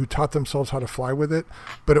people who taught themselves how to fly with it,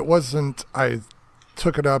 but it wasn't, I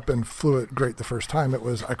took it up and flew it great the first time. It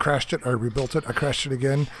was, I crashed it, I rebuilt it, I crashed it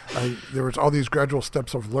again. There was all these gradual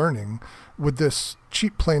steps of learning with this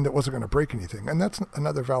cheap plane that wasn't going to break anything. And that's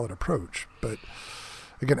another valid approach. But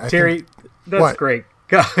Again, I Terry, think, that's what? great.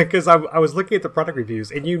 Because I was looking at the product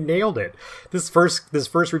reviews and you nailed it. This first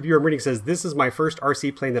review I'm reading says, "This is my first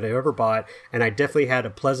RC plane that I ever bought, and I definitely had a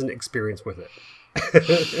pleasant experience with it."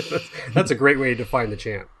 That's a great way to define the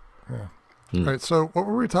champ. Yeah. All right. So what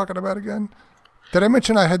were we talking about again? Did I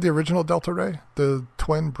mention I had the original Delta Ray, the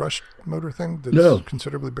twin brush motor thing that's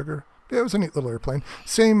considerably bigger? Yeah, it was a neat little airplane.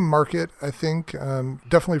 Same market, I think.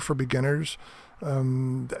 Definitely for beginners.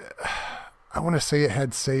 I want to say it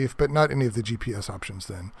had safe, but not any of the GPS options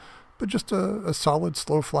then. But just a solid,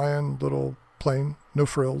 slow-flying little plane, no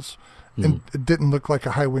frills. And it didn't look like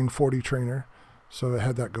a high-wing 40 trainer, so it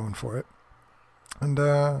had that going for it. And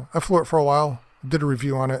I flew it for a while, did a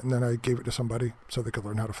review on it, and then I gave it to somebody so they could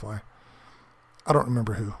learn how to fly. I don't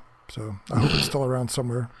remember who, so I hope it's still around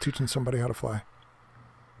somewhere, teaching somebody how to fly.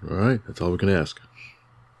 All right, that's all we can ask.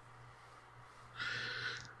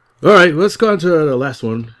 All right, let's go on to the last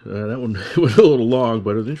one. That one went a little long,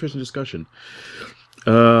 but it was an interesting discussion.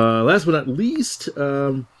 Last but not least,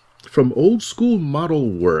 from Old School Model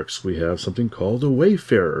Works, we have something called a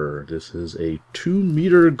Wayfarer. This is a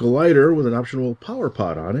 2-meter glider with an optional power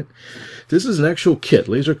pod on it. This is an actual kit,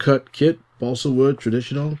 laser cut kit, balsa wood,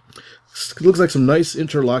 traditional. It looks like some nice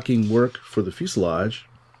interlocking work for the fuselage,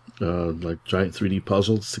 like giant 3D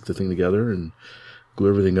puzzle to stick the thing together and glue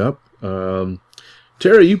everything up.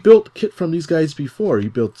 Terry, you built a kit from these guys before. You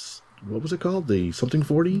built, what was it called? The something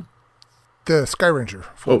 40? The Skyranger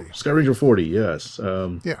 40. Oh, Skyranger 40, yes.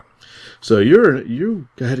 Yeah. So you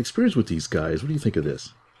had experience with these guys. What do you think of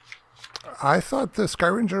this? I thought the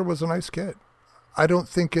Skyranger was a nice kit. I don't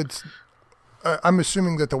think it's... I'm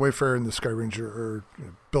assuming that the Wayfarer and the Skyranger are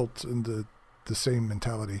built in the same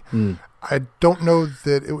mentality. I don't know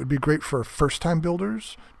that it would be great for first-time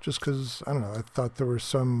builders, just because, I don't know, I thought there were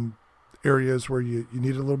some areas where you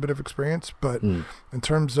needed a little bit of experience, but in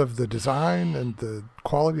terms of the design and the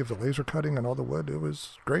quality of the laser cutting and all the wood, it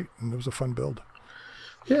was great, and it was a fun build.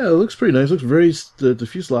 Yeah, it looks pretty nice. It looks very... The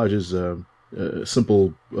fuselage is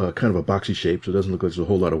simple, kind of a boxy shape, so it doesn't look like there's a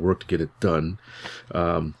whole lot of work to get it done.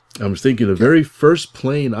 I was thinking the very first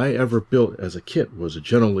plane I ever built as a kit was a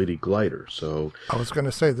General Lady glider. So I was going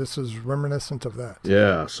to say, this is reminiscent of that.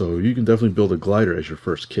 Yeah, so you can definitely build a glider as your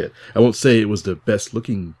first kit. I won't say it was the best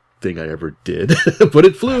looking thing I ever did, but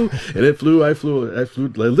it flew, and it flew. I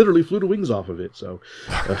literally flew the wings off of it. So,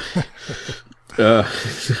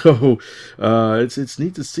 it's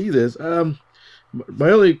neat to see this. My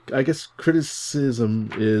only, I guess,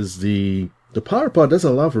 criticism is the power pod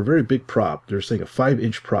doesn't allow for a very big prop. They're saying a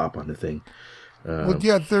 5-inch prop on the thing. Well,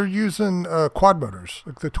 yeah, they're using quad motors,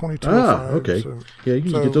 like the 2205. Okay. So, yeah,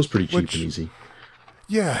 you can get those pretty cheap and easy.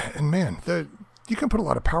 Yeah, and man, you can put a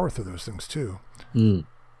lot of power through those things too.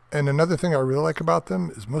 And another thing I really like about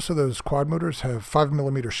them is most of those quad motors have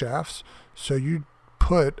 5mm shafts, so you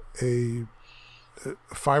put a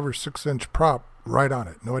 5 or 6 inch prop right on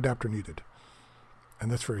it, no adapter needed,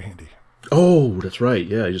 and that's very handy. Oh, that's right.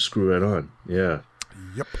 Yeah, you just screw right on. Yeah.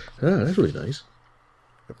 Yep. Ah, that's really nice.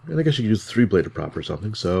 And I guess you could use a 3-bladed prop or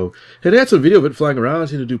something. So, and I had some video of it flying around. It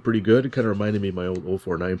seemed to do pretty good. It kind of reminded me of my old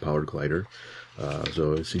 049 powered glider.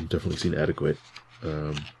 So it definitely seemed adequate.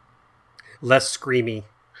 Less screamy.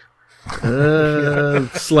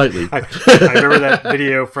 Slightly. I remember that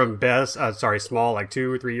video from Small, like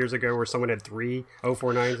 2 or 3 years ago, where someone had 3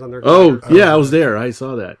 049s on their glider. Yeah, I was there. I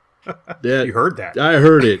saw that. You heard that? I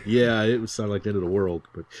heard it. Yeah, it would sound like the end of the world,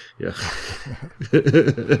 but yeah.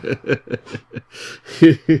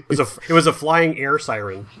 It was a flying air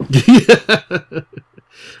siren. Yeah.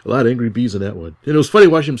 A lot of angry bees in that one. And it was funny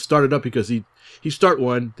watching him start it up because he start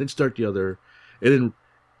one, then start the other, and then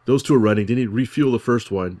those two are running. Then he'd refuel the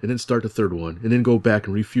first one, and then start the third one, and then go back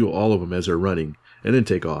and refuel all of them as they're running, and then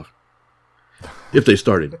take off. If they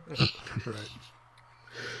started. Right.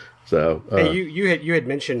 So hey, you had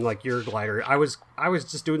mentioned like your glider. I was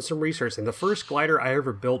just doing some research, and the first glider I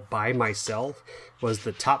ever built by myself was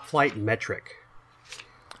the Top Flight Metric.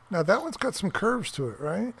 Now that one's got some curves to it,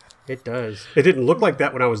 right? It does. It didn't look like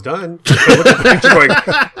that when I was done. I looked at the picture going,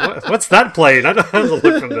 what's that plane? That doesn't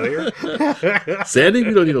look familiar. Sanding?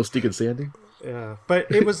 You don't need no stinking sanding. Yeah, but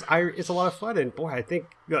it's a lot of fun, and boy, I think,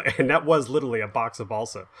 and that was literally a box of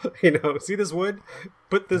balsa. See this wood?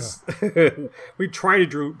 Put this. Yeah. We try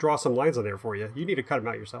to draw some lines on there for you. You need to cut them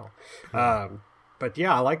out yourself. But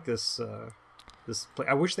yeah, I like this.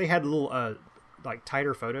 I wish they had little like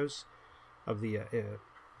tighter photos of the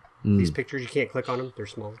these pictures. You can't click on them; they're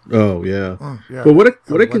small. Oh yeah. Yeah. But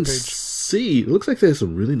what I can see, it looks like they have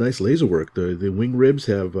some really nice laser work. The wing ribs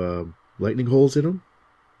have lightning holes in them.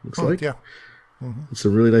 Looks like. Yeah. Mm-hmm. It's a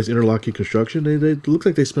really nice interlocking construction. They look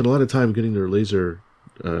like they spent a lot of time getting their laser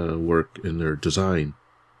work in their design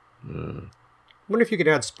I wonder if you could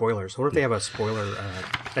add spoilers. I wonder if they have a spoiler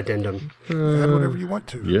addendum. Add whatever you want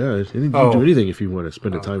to. Yeah, you can do anything if you want to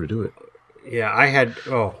spend the time to do it. Yeah, I had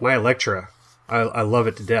my Electra. I love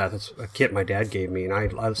it to death. It's a kit my dad gave me, and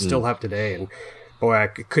I still have today. And boy, I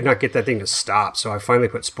could not get that thing to stop. So I finally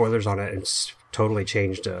put spoilers on it, and it's totally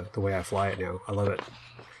changed the way I fly it now. I love it.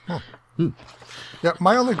 Yeah,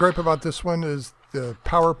 my only gripe about this one is the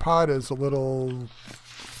power pod is a little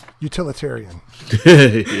utilitarian.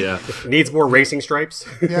 Yeah. It needs more racing stripes.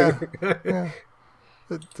 Yeah. I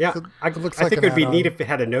looks think like it would be an neat add-on. if it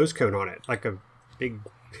had a nose cone on it, like a big.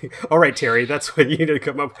 All right, Terry, that's what you need to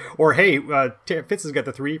come up. Or hey, Fitz has got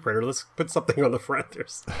the 3D printer. Let's put something on the front.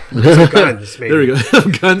 There's some guns, maybe. There we go.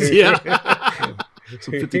 Guns, yeah.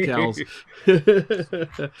 Some 50 cals.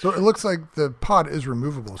 So it looks like the pod is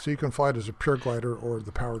removable, so you can fly it as a pure glider or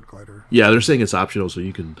the powered glider. Yeah, they're saying it's optional, so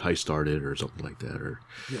you can high start it or something like that. Or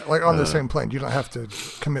Yeah, like on the same plane. You don't have to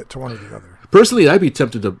commit to one or the other. personally, I'd be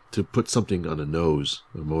tempted to put something on the nose,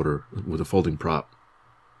 a motor with a folding prop.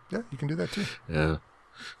 Yeah, you can do that too. Yeah.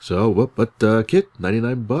 So, but Kit,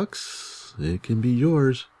 $99. It can be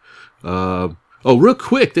yours. Real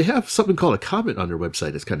quick, they have something called a Comet on their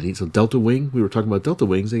website. It's kind of neat. So Delta Wing, we were talking about Delta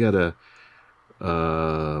Wings. They got a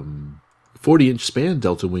 40-inch span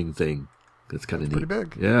Delta Wing thing. That's kind of neat. Pretty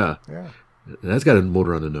big. Yeah. Yeah. And that's got a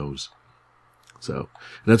motor on the nose. So,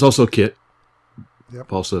 and that's also Kit.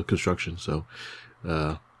 Yep. Also construction. So,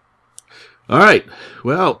 all right.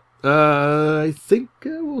 Well, I think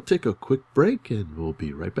we'll take a quick break and we'll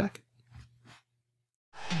be right back.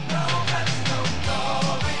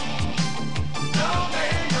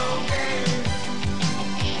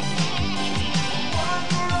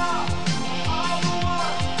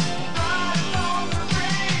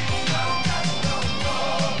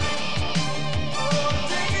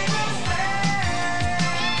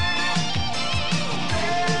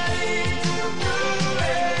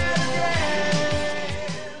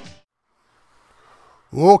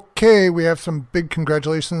 Okay, we have some big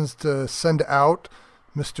congratulations to send out.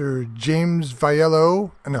 Mr. James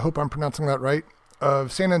Viello, and I hope I'm pronouncing that right,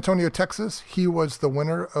 of San Antonio, Texas. He was the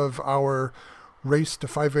winner of our Race to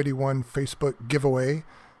 581 Facebook giveaway.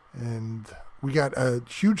 And we got a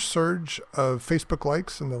huge surge of Facebook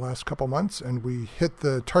likes in the last couple months, and we hit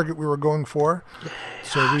the target we were going for.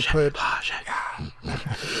 So we put...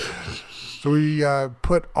 So we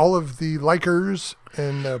put all of the likers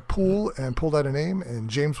in a pool and pulled out a name, and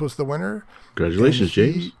James was the winner. Congratulations,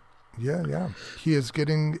 James. Yeah. He is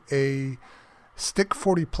getting a Stick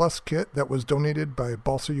 40 Plus kit that was donated by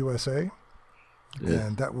Balsa USA,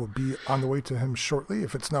 and that will be on the way to him shortly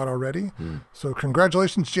if it's not already. So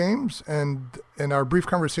congratulations, James. And in our brief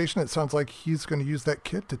conversation, it sounds like he's going to use that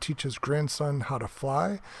kit to teach his grandson how to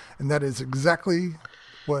fly, and that is exactly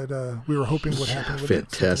what we were hoping would happen with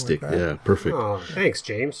Fantastic. it. Like Yeah, perfect. Oh, thanks,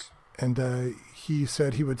 James. And he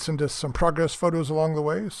said he would send us some progress photos along the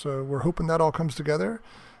way, so we're hoping that all comes together.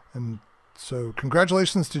 And so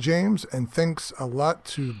congratulations to James, and thanks a lot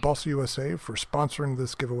to Balsa USA for sponsoring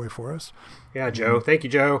this giveaway for us. Yeah, Joe. Thank you,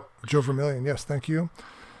 Joe. Joe Vermillion, yes, thank you.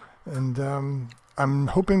 And I'm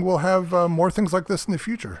hoping we'll have more things like this in the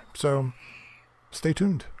future, so stay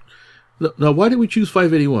tuned. Now, why did we choose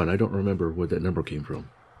 581? I don't remember where that number came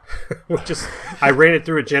from. I ran it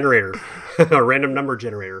through a generator, a random number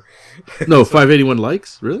generator. No, 581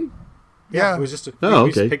 likes? Really? Yeah. It was just Oh,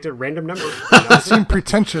 we okay. just picked a random number. It seemed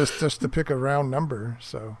pretentious just to pick a round number,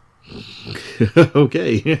 so.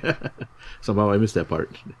 Okay. Somehow I missed that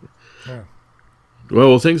part. Yeah.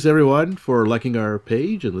 Well, thanks everyone for liking our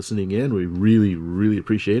page and listening in. We really, really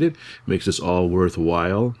appreciate it. Makes us all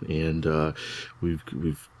worthwhile, and we've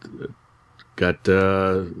got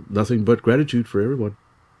nothing but gratitude for everyone.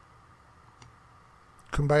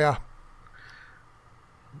 Kumbaya.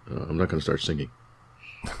 I'm not going to start singing.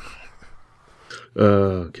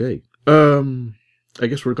 Okay. I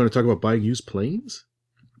guess we're going to talk about buying used planes.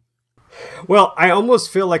 Well, I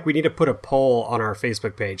almost feel like we need to put a poll on our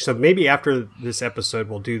Facebook page. So maybe after this episode,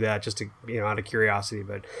 we'll do that just to, out of curiosity.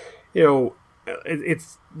 But,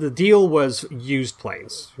 it's the deal was used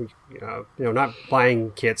planes, not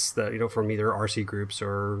buying kits that, from either RC groups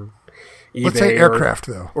or eBay. Let's say aircraft,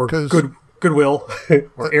 though. Or 'cause- Goodwill.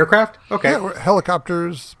 Or aircraft? Okay. Yeah, or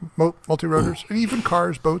helicopters, multi-rotors, and even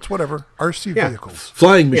cars, boats, whatever. RC vehicles.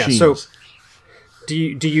 Flying Yeah, machines. so do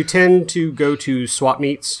you tend to go to swap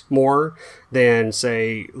meets more than,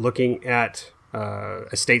 say, looking at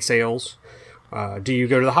estate sales? Do you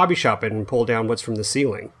go to the hobby shop and pull down what's from the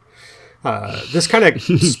ceiling? This kind of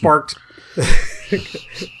sparked...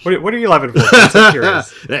 what are you laughing for? I'm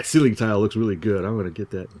curious. That ceiling tile looks really good. I'm going to get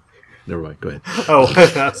that. Never mind. Go ahead. Oh,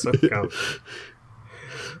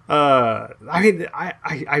 I mean,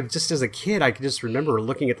 I just as a kid, I could just remember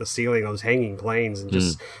looking at the ceiling of those hanging planes, and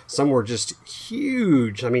just some were just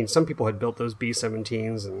huge. I mean, some people had built those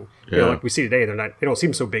B-17s, and you know, like we see today, they don't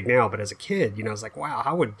seem so big now. But as a kid, you know, I was like, wow,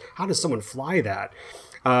 how does someone fly that?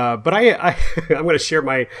 But I'm going to share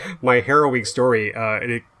my harrowing story.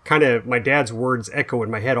 And it kind of, my dad's words echo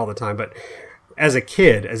in my head all the time. But as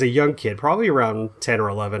a young kid, probably around 10 or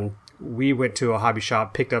 11. We went to a hobby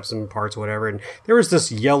shop, picked up some parts, whatever, and there was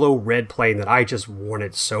this yellow-red plane that I just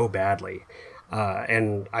wanted so badly.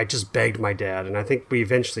 And I just begged my dad, and I think we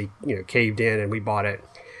eventually, you know, caved in and we bought it.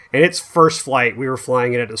 And its first flight, we were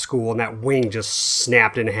flying it at the school, and that wing just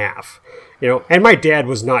snapped in half. You know, and my dad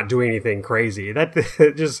was not doing anything crazy. That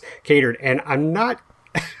just catered, and I'm not...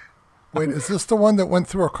 Wait, is this the one that went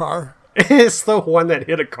through a car? It's the one that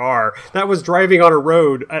hit a car that was driving on a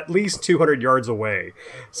road at least 200 yards away.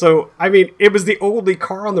 So, I mean, it was the only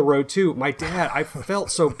car on the road, too. My dad, I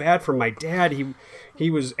felt so bad for my dad. He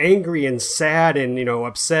was angry and sad and, you know,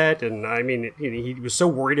 upset. And, I mean, he was so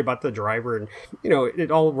worried about the driver. And, you know,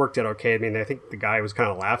 it all worked out okay. I mean, I think the guy was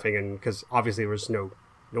kind of laughing, and because obviously there was no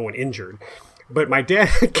one injured. But my dad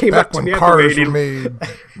came up to me after cars were made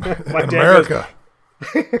my in dad America.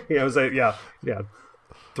 Yeah, it was like, yeah.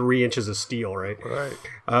 3 inches of steel, right? Right.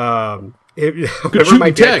 Remember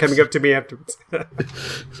my dad coming up to me afterwards.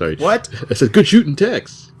 Sorry. What? I said good shooting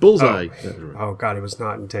text. Bullseye. Oh God, it was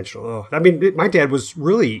not intentional. Oh, I mean, my dad was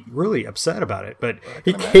really, really upset about it. But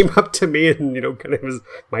he came up to me and, you know, kind of was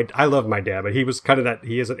I love my dad, but he was kind of that.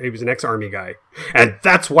 He was an ex-army guy, and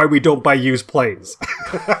that's why we don't buy used planes.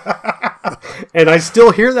 And I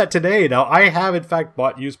still hear that today. Now, I have in fact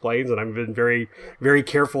bought used planes, and I've been very, very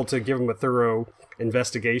careful to give them a thorough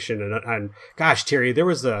investigation. And gosh, Terry, there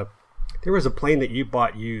was a plane that you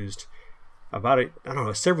bought used about I don't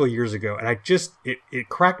know, several years ago, and it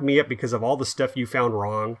cracked me up because of all the stuff you found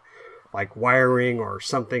wrong, like wiring or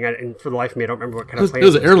something. And for the life of me, I don't remember what kind of plane it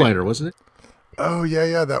was. An airliner, wasn't it? Oh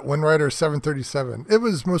yeah, that One Rider 737. It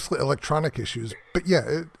was mostly electronic issues, but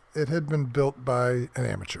yeah, it had been built by an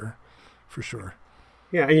amateur, for sure.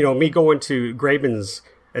 Yeah, and you know, me going to Graben's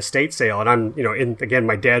estate sale, and I'm, you know, again,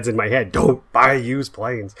 my dad's in my head, don't buy used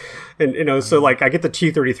planes. And, you know, so like I get the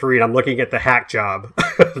T-33 and I'm looking at the hack job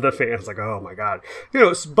of the fans, like, oh my God. You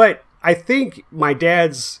know, but I think my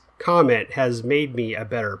dad's comment has made me a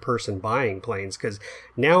better person buying planes, because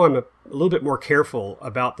now I'm a little bit more careful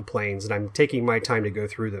about the planes, and I'm taking my time to go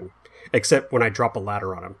through them, except when I drop a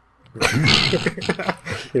ladder on them.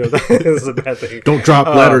 You know, that is a bad thing. Don't drop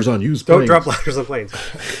ladders on used planes. Don't drop ladders on planes.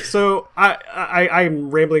 So I'm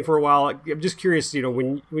rambling for a while. I'm just curious, you know,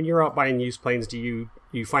 when you're out buying used planes, do you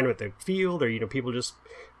find them at the field, or, you know, people just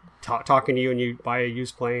talking to you and you buy a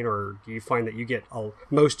used plane, or do you find that you get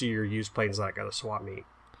most of your used planes like at a swap meet?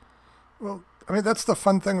 Well, I mean, that's the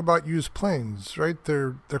fun thing about used planes, right?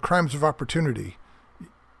 They're crimes of opportunity.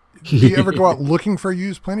 Do you ever go out looking for a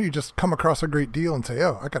used plane, or you just come across a great deal and say,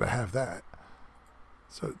 oh, I got to have that?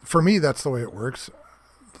 So for me, that's the way it works.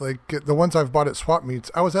 Like the ones I've bought at swap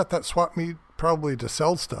meets, I was at that swap meet probably to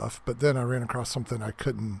sell stuff, but then I ran across something I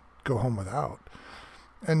couldn't go home without.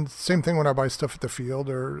 And same thing when I buy stuff at the field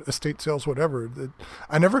or estate sales, whatever.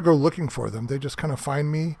 I never go looking for them. They just kind of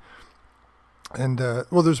find me. And,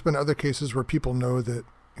 well, there's been other cases where people know that,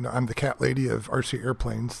 you know, I'm the cat lady of RC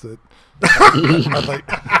airplanes, that I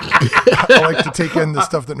like to take in the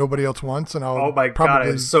stuff that nobody else wants, and I'll oh my God,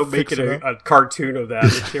 I'm so making a cartoon of that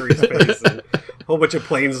with Terry's face and a whole bunch of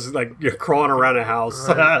planes like you're crawling around a house.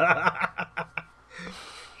 Right.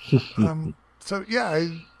 So yeah,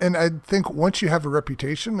 I think once you have a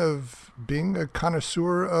reputation of being a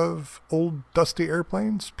connoisseur of old dusty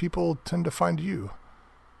airplanes, people tend to find you.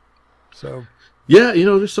 So yeah, you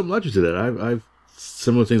know, there's some logic to that. I've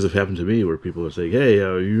similar things have happened to me where people are saying, "Hey,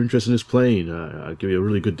 you're interested in this plane? I'll give you a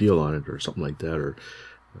really good deal on it," or something like that. Or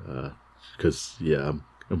because I'm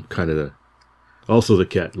kind of also the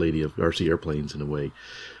cat lady of RC airplanes in a way.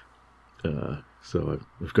 So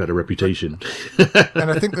I've got a reputation.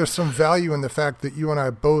 And I think there's some value in the fact that you and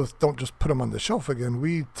I both don't just put them on the shelf again.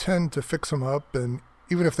 We tend to fix them up, and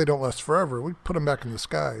even if they don't last forever, we put them back in the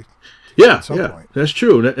sky. Yeah, that's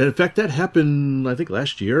true. And in fact, that happened, I think,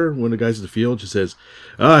 last year when the guys at the field just says,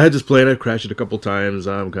 I had this plane, I've crashed it a couple times,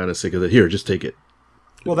 I'm kind of sick of it. Here, just take it.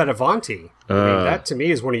 Well, that Avanti, I mean, that to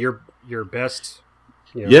me is one of your best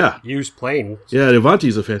used planes. Yeah, the Avanti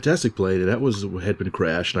is a fantastic plane, and that had been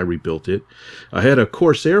crashed, and I rebuilt it. I had a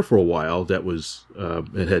Corsair for a while that was,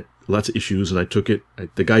 it had lots of issues, and I took it,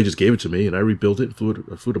 the guy just gave it to me, and I rebuilt it and flew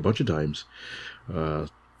it a bunch of times.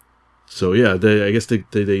 So yeah, I guess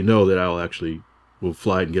they know that will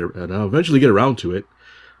fly and I'll eventually get around to it.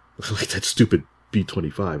 Like that stupid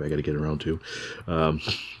B-25 I got to get around to.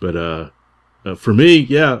 But for me,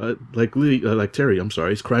 yeah, like Terry, I'm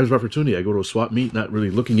sorry, it's crimes of opportunity. I go to a swap meet not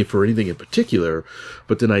really looking for anything in particular,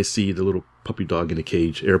 but then I see the little puppy dog in a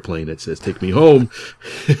cage airplane that says, take me home.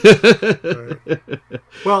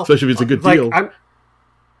 Well, especially if it's a good deal.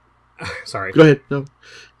 Sorry. Go ahead. No.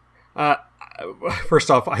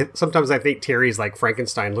 First off, sometimes I think Terry's like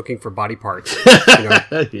Frankenstein looking for body parts,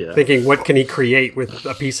 Yeah. thinking what can he create with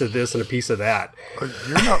a piece of this and a piece of that.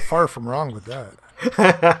 You're not far from wrong with that.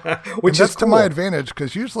 Which and that's is to cool. my advantage,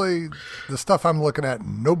 because usually the stuff I'm looking at,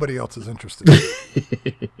 nobody else is interested in.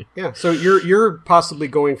 Yeah, so you're possibly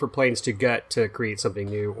going for planes to gut to create something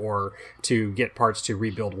new, or to get parts to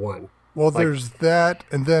rebuild one. Well, there's that,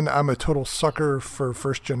 and then I'm a total sucker for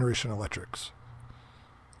first-generation electrics.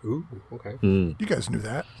 Ooh, okay. You guys knew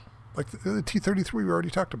that. Like the T-33 we already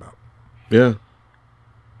talked about. Yeah.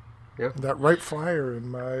 Yeah. That Wright Flyer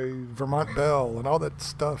and my Vermont Bell and all that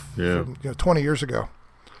stuff Yeah. from 20 years ago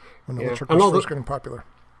when electric And was all first getting popular.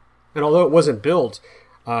 And although it wasn't built,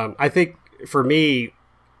 I think for me,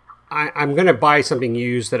 I'm going to buy something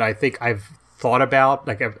used that I think I've thought about,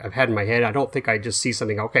 like I've had in my head. I don't think I just see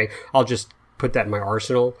something, okay, I'll just put that in my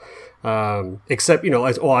arsenal. Except,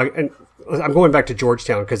 I'm going back to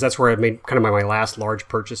Georgetown because that's where I made kind of my last large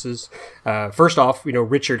purchases. First off,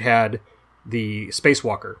 Richard had the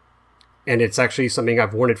Spacewalker, and it's actually something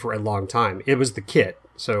I've wanted for a long time. It was the kit,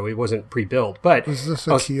 so it wasn't pre-built. But Was this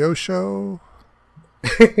a Kyosho?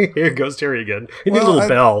 Here goes Terry again. He needs a little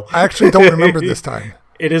bell. I actually don't remember this time.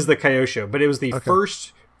 It is the Kyosho, but it was the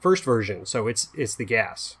first version, so it's the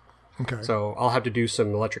gas. Okay. So I'll have to do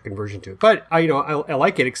some electric conversion to it. But I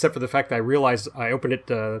like it, except for the fact that I realized I opened it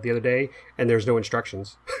the other day and there's no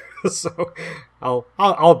instructions. So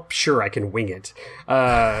I'll sure I can wing it.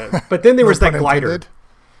 But then there was that glider. Intended.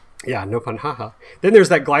 Yeah, no pun, haha. Then there's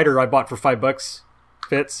that glider I bought for $5.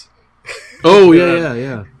 Fitz. Oh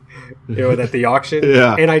yeah. At the auction.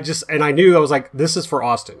 Yeah. And I knew, I was like, this is for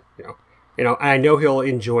Austin. And I know he'll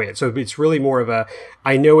enjoy it. So it's really more of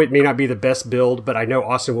I know it may not be the best build, but I know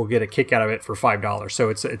Austin will get a kick out of it for $5. So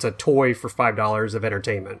it's a toy for $5 of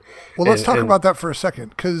entertainment. Well, let's talk about that for a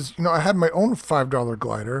second, because I had my own $5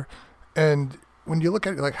 glider, and when you look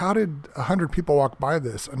at it, like, how did 100 people walk by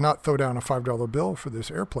this and not throw down a $5 bill for this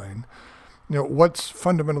airplane? What's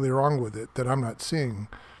fundamentally wrong with it that I'm not seeing?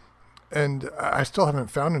 And I still haven't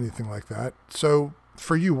found anything like that. So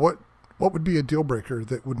for you, what would be a deal breaker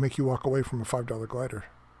that would make you walk away from a $5 glider?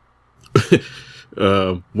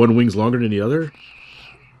 One wing's longer than the other?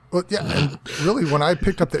 Well, yeah, and really, when I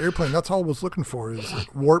picked up the airplane, that's all I was looking for is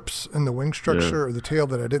warps in the wing structure or the tail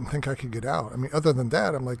that I didn't think I could get out. I mean, other than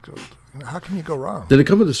that, I'm like, how can you go wrong? Did it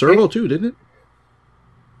come with a servo too, didn't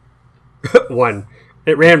it? One.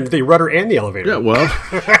 It ran the rudder and the elevator. Yeah, well,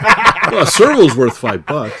 a servo's worth $5,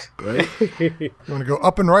 right? You want to go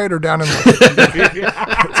up and right or down and left?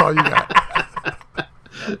 That's all you got.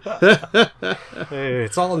 Hey,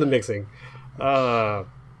 it's all in the mixing.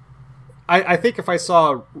 I think if I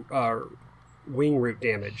saw wing root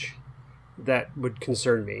damage, that would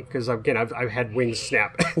concern me, because again, I've had wings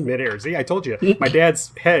snap in midair. See, I told you, my dad's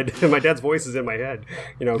voice is in my head.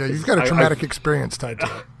 Yeah, you've got a traumatic experience tied to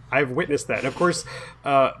it. I've witnessed that. And of course,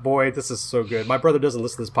 boy, this is so good. My brother doesn't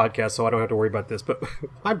listen to this podcast, so I don't have to worry about this. But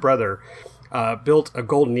my brother built a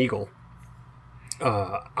Golden Eagle.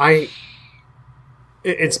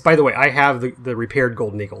 It's by the way, I have the repaired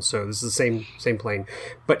Golden Eagle, so this is the same plane.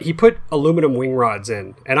 But he put aluminum wing rods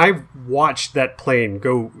in, and I watched that plane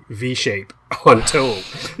go V-shape on tow.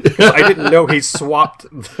 I didn't know he swapped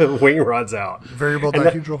the wing rods out. Variable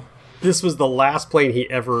dihedral. This was the last plane he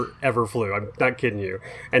ever flew. I'm not kidding you.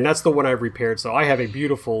 And that's the one I've repaired. So I have a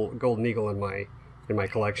beautiful Golden Eagle in my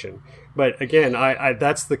collection. But again, I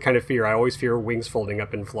that's the kind of fear. I always fear wings folding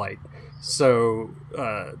up in flight. So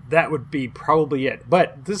that would be probably it.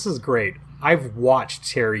 But this is great. I've watched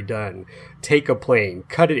Terry Dunn take a plane,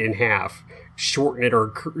 cut it in half, shorten it, or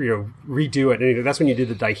redo it. And that's when you did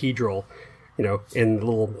the dihedral, in the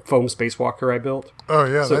little foam spacewalker I built. Oh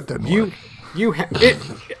yeah, so that didn't work.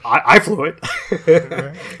 I flew it.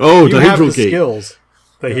 Oh, you the have the Hydro Gate. skills.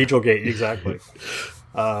 The Hydro Gate, exactly.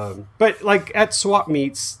 But like at swap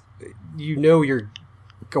meets, you're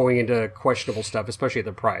going into questionable stuff, especially at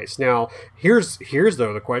the price. Now, here's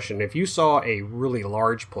though the question: if you saw a really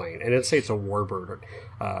large plane, and let's say it's a Warbird,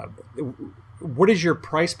 what is your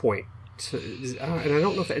price point? And I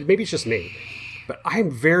don't know if maybe it's just me, but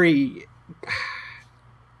I'm very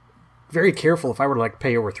very careful if I were to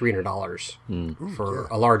pay over $300 for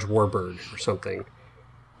a large Warbird or something.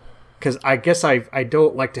 Because I guess I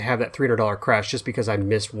don't like to have that $300 crash just because I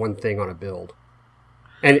missed one thing on a build.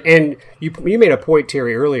 And you made a point,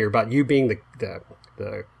 Terry, earlier about you being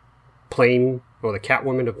the plane or the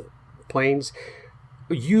Catwoman of planes.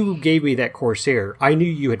 You gave me that Corsair. I knew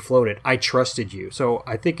you had flown it. I trusted you. So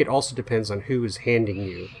I think it also depends on who is handing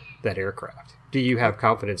you that aircraft. Do you have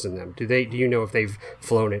confidence in them? Do you know if they've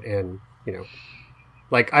flown it? And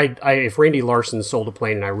like if Randy Larson sold a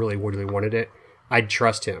plane and I really wanted it, I'd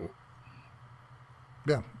trust him.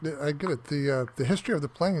 Yeah, I get it. The history of the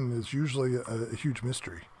plane is usually a huge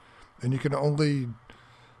mystery, and you can only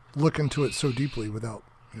look into it so deeply without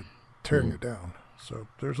tearing it down. So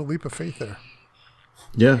there's a leap of faith there.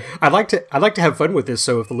 Yeah, I'd like to have fun with this.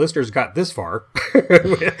 So if the listeners got this far,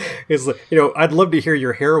 I'd love to hear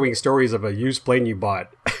your harrowing stories of a used plane you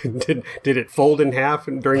bought. Did it fold in half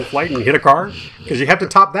during flight and hit a car? Because you have to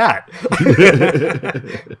top that.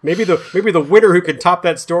 maybe the winner who can top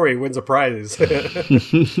that story wins a prize.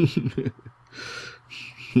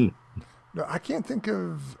 No, I can't think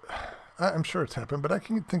of. I'm sure it's happened, but I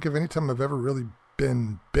can't think of any time I've ever really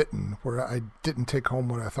been bitten where I didn't take home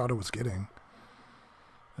what I thought I was getting.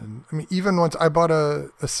 And I mean, even once I bought a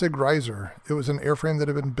Sig Riser, it was an airframe that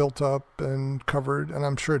had been built up and covered, and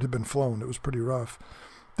I'm sure it had been flown. It was pretty rough.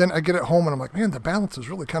 Then I get it home and I'm like, man, the balance is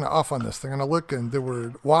really kind of off on this thing. And I look and there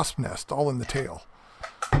were wasp nests all in the tail,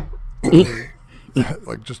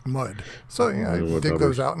 like just mud. So I dig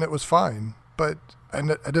those out and it was fine, but I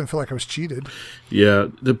didn't feel like I was cheated. Yeah,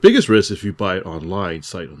 the biggest risk if you buy it online,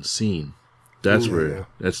 sight unseen. That's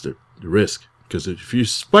that's the risk. Because if you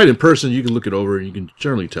buy it in person, you can look it over and you can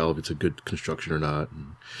generally tell if it's a good construction or not,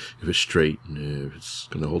 and if it's straight and if it's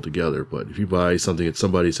going to hold together. But if you buy something that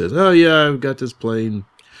somebody says, oh, yeah, I've got this plane,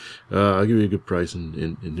 I'll give you a good price,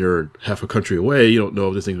 and you're half a country away, you don't know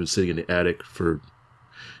if this thing's been sitting in the attic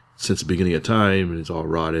since the beginning of time and it's all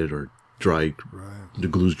rotted or dried, the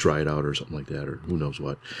glue's dried out or something like that, or who knows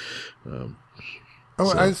what.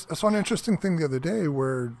 I saw an interesting thing the other day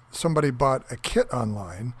where somebody bought a kit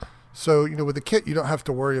online. So, with the kit, you don't have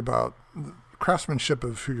to worry about the craftsmanship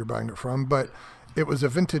of who you're buying it from, but it was a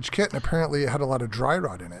vintage kit, and apparently it had a lot of dry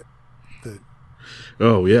rot in it.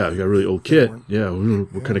 Oh, yeah, you got a really old kit. Yeah,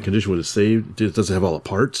 what kind of condition was it saved? Does it have all the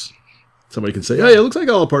parts? Somebody can say, oh, yeah, it looks like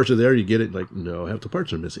all the parts are there. You get it, like, no, half the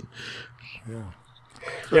parts are missing. Yeah,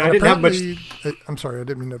 I didn't have much. I'm sorry, I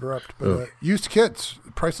didn't mean to interrupt, but used kits,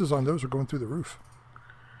 prices on those are going through the roof.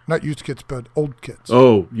 Not used kits, but old kits.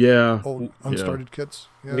 Oh, yeah. Old, unstarted kits.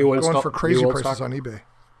 Yeah. New ones going for crazy prices stock on eBay.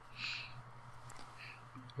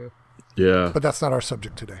 Yeah. But that's not our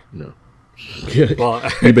subject today. No. Well,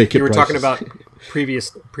 eBay kit you were prices. talking about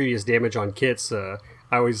previous damage on kits. I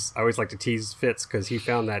always like to tease Fitz because he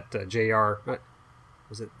found that JR. That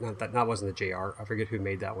wasn't the JR. I forget who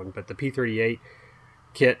made that one, but the P-38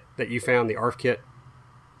 kit that you found, the ARF kit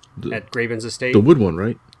at Graven's estate. The wood one,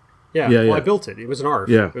 right? Yeah, yeah. I built it. It was an ARF.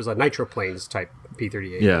 Yeah. It was a nitroplanes type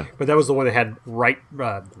P-38. Yeah. But that was the one that had rat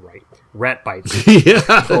bites Yeah.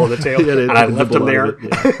 on the tail. Yeah, and I left them there.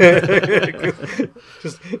 Yeah.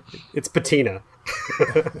 It's patina.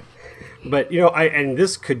 But, and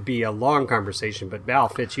this could be a long conversation, but Val,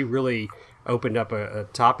 Fitz, you really opened up a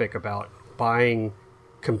topic about buying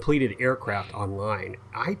completed aircraft online.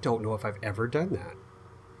 I don't know if I've ever done that.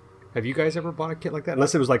 Have you guys ever bought a kit like that?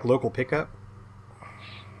 Unless it was like local pickup?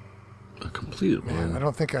 A completed one. I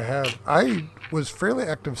don't think I have. I was fairly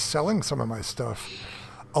active selling some of my stuff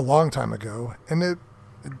a long time ago, and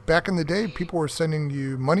back in the day, people were sending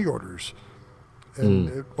you money orders, and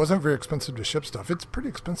it wasn't very expensive to ship stuff. It's pretty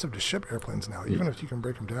expensive to ship airplanes now, even if you can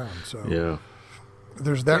break them down. So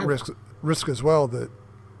there's that risk as well. That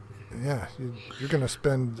you're going to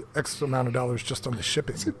spend X amount of dollars just on the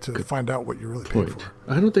shipping to find out what you really paid for.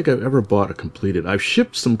 I don't think I've ever bought a completed. I've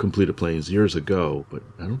shipped some completed planes years ago, but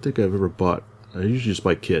I don't think I've ever bought. I usually just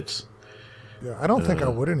buy kits. Yeah, I don't think I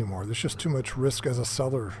would anymore. There's just too much risk as a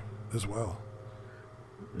seller as well.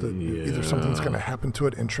 Either something's going to happen to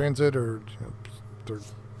it in transit, or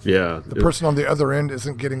the person on the other end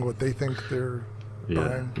isn't getting what they think they're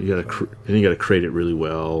buying. You got to crate it really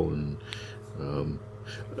well, and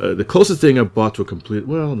the closest thing I bought to a complete.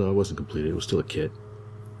 Well, no, it wasn't completed. It was still a kit.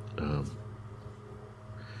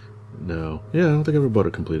 No, I don't think I ever bought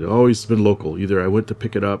a completed. Always been local. Either I went to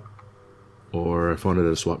pick it up, or I found it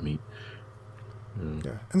at a swap meet.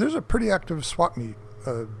 Yeah, and there's a pretty active swap meet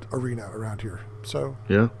arena around here. So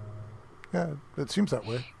yeah, it seems that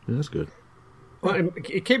way. Yeah, that's good. Well,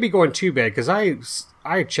 it can't be going too bad because I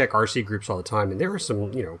check RC groups all the time, and there are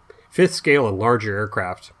some fifth scale and larger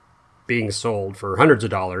aircraft being sold for hundreds of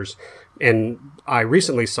dollars. And I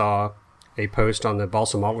recently saw a post on the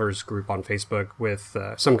Balsa Modelers group on Facebook with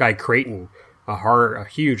some guy crating a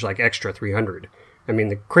huge like extra 300 I mean,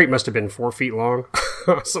 the crate must have been 4 feet long,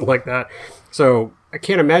 something like that. So I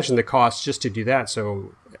can't imagine the cost just to do that.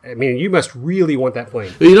 So, I mean, you must really want that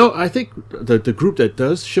plane. You know, I think the group that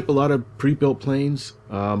does ship a lot of pre-built planes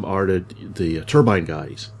are the turbine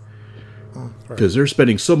guys. Because they're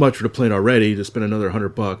spending so much for the plane already, to spend another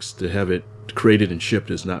 $100 to have it created and shipped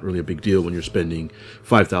is not really a big deal when you're spending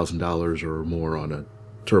 $5,000 or more on a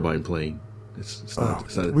turbine plane. It's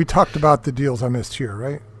not. We talked about the deals I missed here,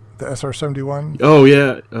 right? The SR-71. Oh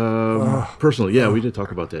yeah, personally, yeah, we did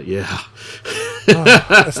talk about that. Yeah,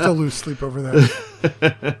 I still lose sleep over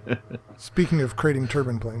that. Speaking of creating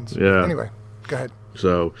turbine planes. Yeah. Anyway, go ahead.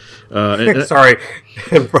 So, Sorry,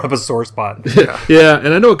 brought up a sore spot. Yeah,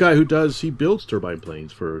 and I know a guy who builds turbine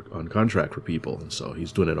planes on contract for people, and so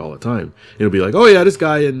he's doing it all the time. It'll be like, oh yeah, this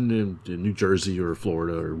guy in New Jersey or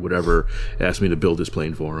Florida or whatever asked me to build this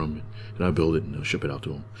plane for him, and I build it and I'll ship it out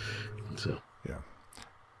to him. So yeah,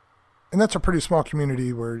 and that's a pretty small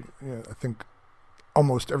community where I think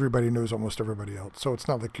almost everybody knows almost everybody else. So it's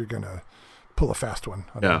not like you're gonna pull a fast one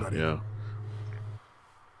on everybody. Yeah.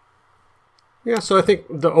 Yeah, so I think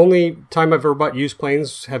the only time I've ever bought used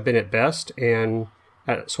planes have been at Best and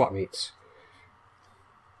at swap meets.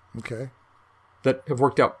 Okay. That have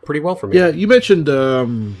worked out pretty well for me. Yeah, you mentioned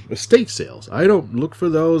estate sales. I don't look for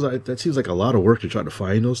those. That seems like a lot of work to try to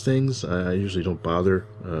find those things. I usually don't bother.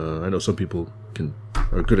 I know some people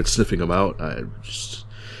are good at sniffing them out.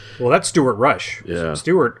 Well, that's Stuart Rush. Yeah.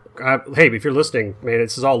 Stuart, hey, if you're listening, man,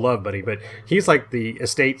 this is all love, buddy, but he's like the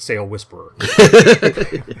estate sale whisperer.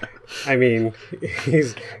 I mean,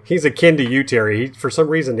 he's akin to you, Terry. For some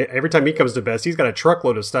reason, every time he comes to Best, he's got a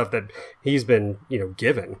truckload of stuff that he's been,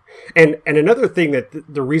 given. And another thing that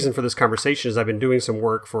the reason for this conversation is I've been doing some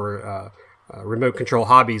work for Remote Control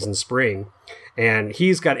Hobbies in spring, and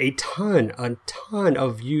he's got a ton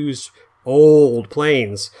of used old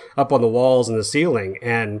planes up on the walls and the ceiling,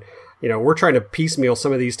 and we're trying to piecemeal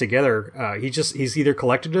some of these together. He's either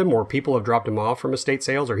collected them or people have dropped them off from estate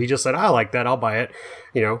sales, or he just said, I like that, I'll buy it,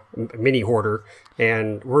 mini hoarder.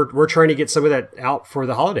 And we're trying to get some of that out for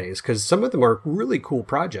the holidays, because some of them are really cool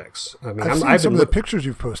projects. I mean, I've seen some of the pictures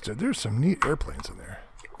you've posted. There's some neat airplanes in there.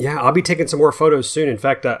 Yeah, I'll be taking some more photos soon. In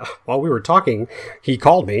fact, while we were talking, he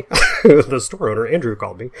called me. The store owner, Andrew,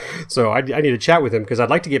 called me. So I need to chat with him, because I'd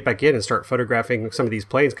like to get back in and start photographing some of these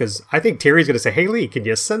planes, because I think Terry's going to say, hey, Lee, can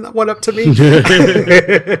you send that one up to me?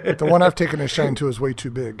 The one I've taken a shine to is way too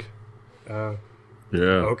big.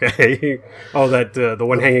 Yeah. Okay. Oh, that the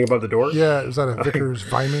one hanging above the door? Yeah, is that a Vickers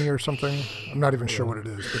Vimy or something? I'm not even sure what it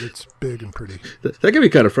is, but it's big and pretty. That can be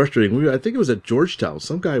kind of frustrating. I think it was at Georgetown.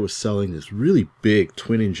 Some guy was selling this really big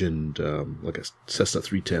twin-engined, like a Cessna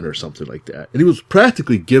 310 or something like that. And he was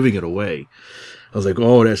practically giving it away. I was like,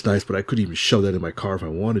 oh, that's nice, but I couldn't even shove that in my car if I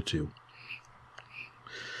wanted to.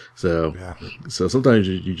 So sometimes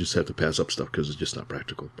you just have to pass up stuff because it's just not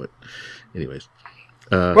practical. But anyways.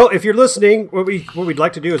 Well, if you're listening, what we'd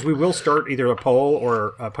like to do is we will start either a poll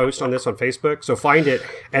or a post on this on Facebook. So find it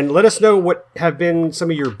and let us know what have been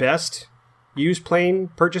some of your best used plane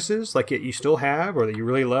purchases, like you still have or that you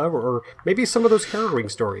really love, or maybe some of those harrowing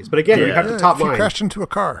stories. But again, you have to top if line. You crashed into a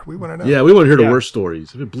car. We want to know. Yeah, we want to hear the worst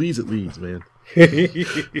stories. If it bleeds, it leads, man.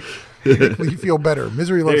 You feel better.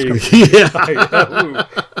 Misery loves company. Yeah.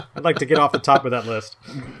 I'd like to get off the top of that list.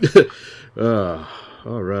 All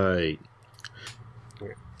right.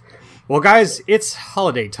 Well, guys, it's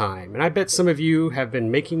holiday time, and I bet some of you have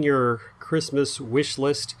been making your Christmas wish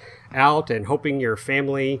list out and hoping your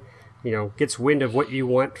family, gets wind of what you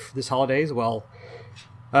want for this holidays. Well,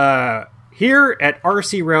 here at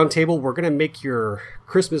RC Roundtable, we're going to make your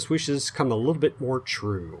Christmas wishes come a little bit more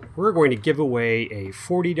true. We're going to give away a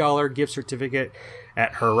 $40 gift certificate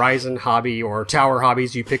at Horizon Hobby or Tower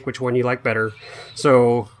Hobbies. You pick which one you like better.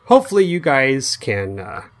 So hopefully you guys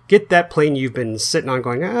can get that plane you've been sitting on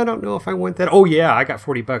going, I don't know if I want that. Oh, yeah, I got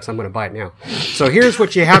 $40. I'm going to buy it now. So here's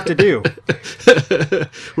what you have to do.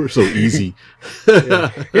 We're so easy. Yeah.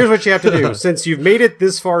 Here's what you have to do. Since you've made it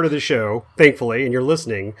this far to the show, thankfully, and you're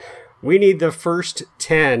listening, we need the first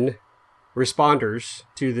 10 responders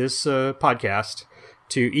to this podcast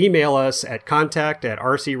to email us at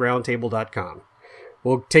contact@rcroundtable.com.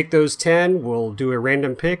 We'll take those 10, we'll do a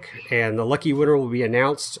random pick, and the lucky winner will be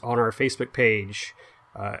announced on our Facebook page.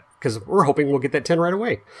 Because we're hoping we'll get that 10 right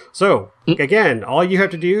away. So, again, all you have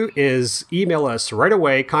to do is email us right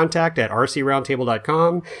away,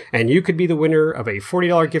 contact@rcroundtable.com, and you could be the winner of a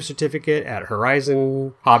 $40 gift certificate at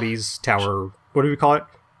Horizon Hobbies Tower. What do we call it?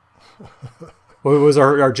 What was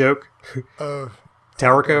our joke?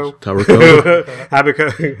 Towerco? Towerco.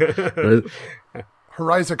 Habaco.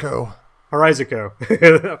 Horizico. Horizon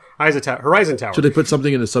Tower. Should they put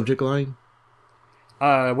something in the subject line?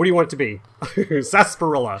 What do you want it to be?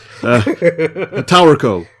 Sarsaparilla.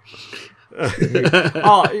 Towerco.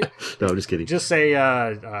 Oh, No, I'm just kidding. just say,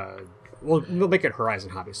 we'll make it Horizon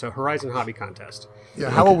Hobby. So Horizon Hobby Contest. Yeah,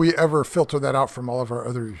 how will we ever filter that out from all of our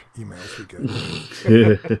other emails we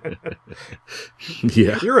get?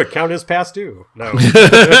 Yeah. Your account is past due. No.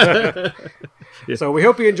 So we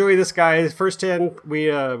hope you enjoy this, guys. First 10, we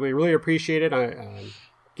really appreciate it.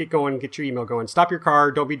 Get going, get your email going. Stop your car.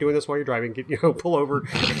 Don't be doing this while you're driving. Pull over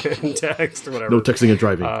and text or whatever. No texting and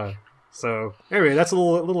driving. So anyway, that's a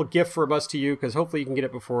little gift from us to you, because hopefully you can get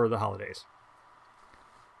it before the holidays.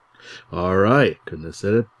 All right. Couldn't have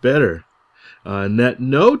said it better. On that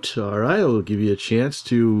note, all right, I'll give you a chance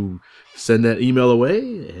to send that email away,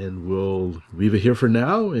 and we'll leave it here for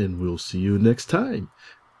now, and we'll see you next time.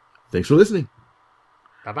 Thanks for listening.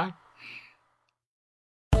 Bye-bye.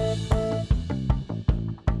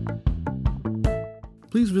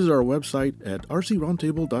 Please visit our website at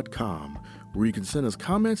rcroundtable.com, where you can send us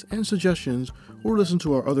comments and suggestions or listen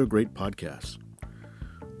to our other great podcasts,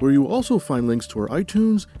 where you will also find links to our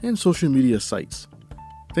iTunes and social media sites.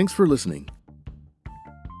 Thanks for listening.